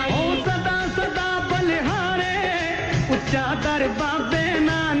शरणाई ओ सदा सदा बलिहारे उच्चा दर बाबे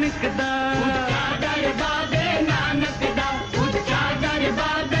नानक दा उच्चा दर बाबे नानक दा उच्चा दर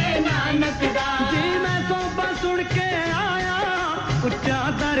बाबे नानक दा जी मैं सोबा सुन के आया उच्चा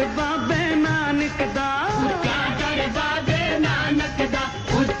दर बाबे नानक दा उच्चा दर बाबे नानक दा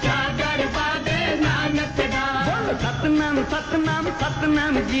उच्चा दर बाबे नानक दा बोलो सतनाम सतनाम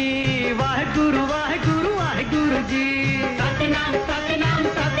सतनाम जी वाहेगुरु वाहेगुरु वाहेगुरु जी सतनाम सतनाम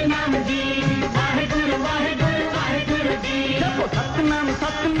सतनाम जी वाहेगुरु वाहेगुरु वाहेगुरु जी जपो सतनाम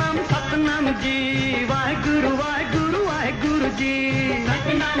सतनाम सतनाम जी वाहेगुरु वाहेगुरु वाहेगुरु जी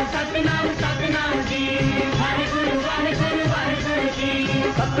सतनाम सतनाम सतनाम जी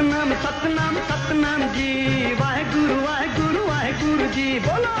सतनाम सतनाम सतनाम जी वाहेगुरु वाहेगुरु वाहेगुरु जी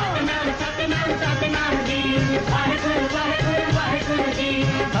बोलो सतनाम सतनाम सतनाम जी वाहेगुरु वाहेगुरु वाहेगुरु जी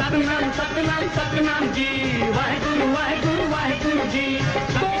सतनाम सतनाम सतनाम जी वाहेगुरु वाहेगुरु वाहेगुरु जी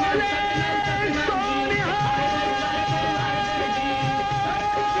बोले Sonia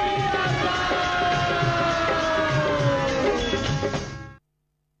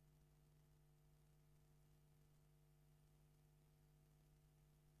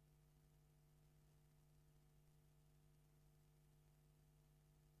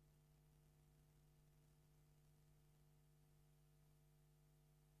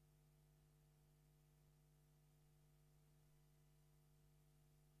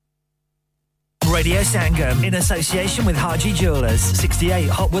Radio Sangam, in association with Haji Jewellers, 68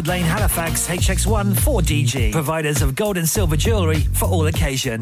 Hotwood Lane, Halifax, HX1 4DG. Providers of gold and silver jewellery for all occasions.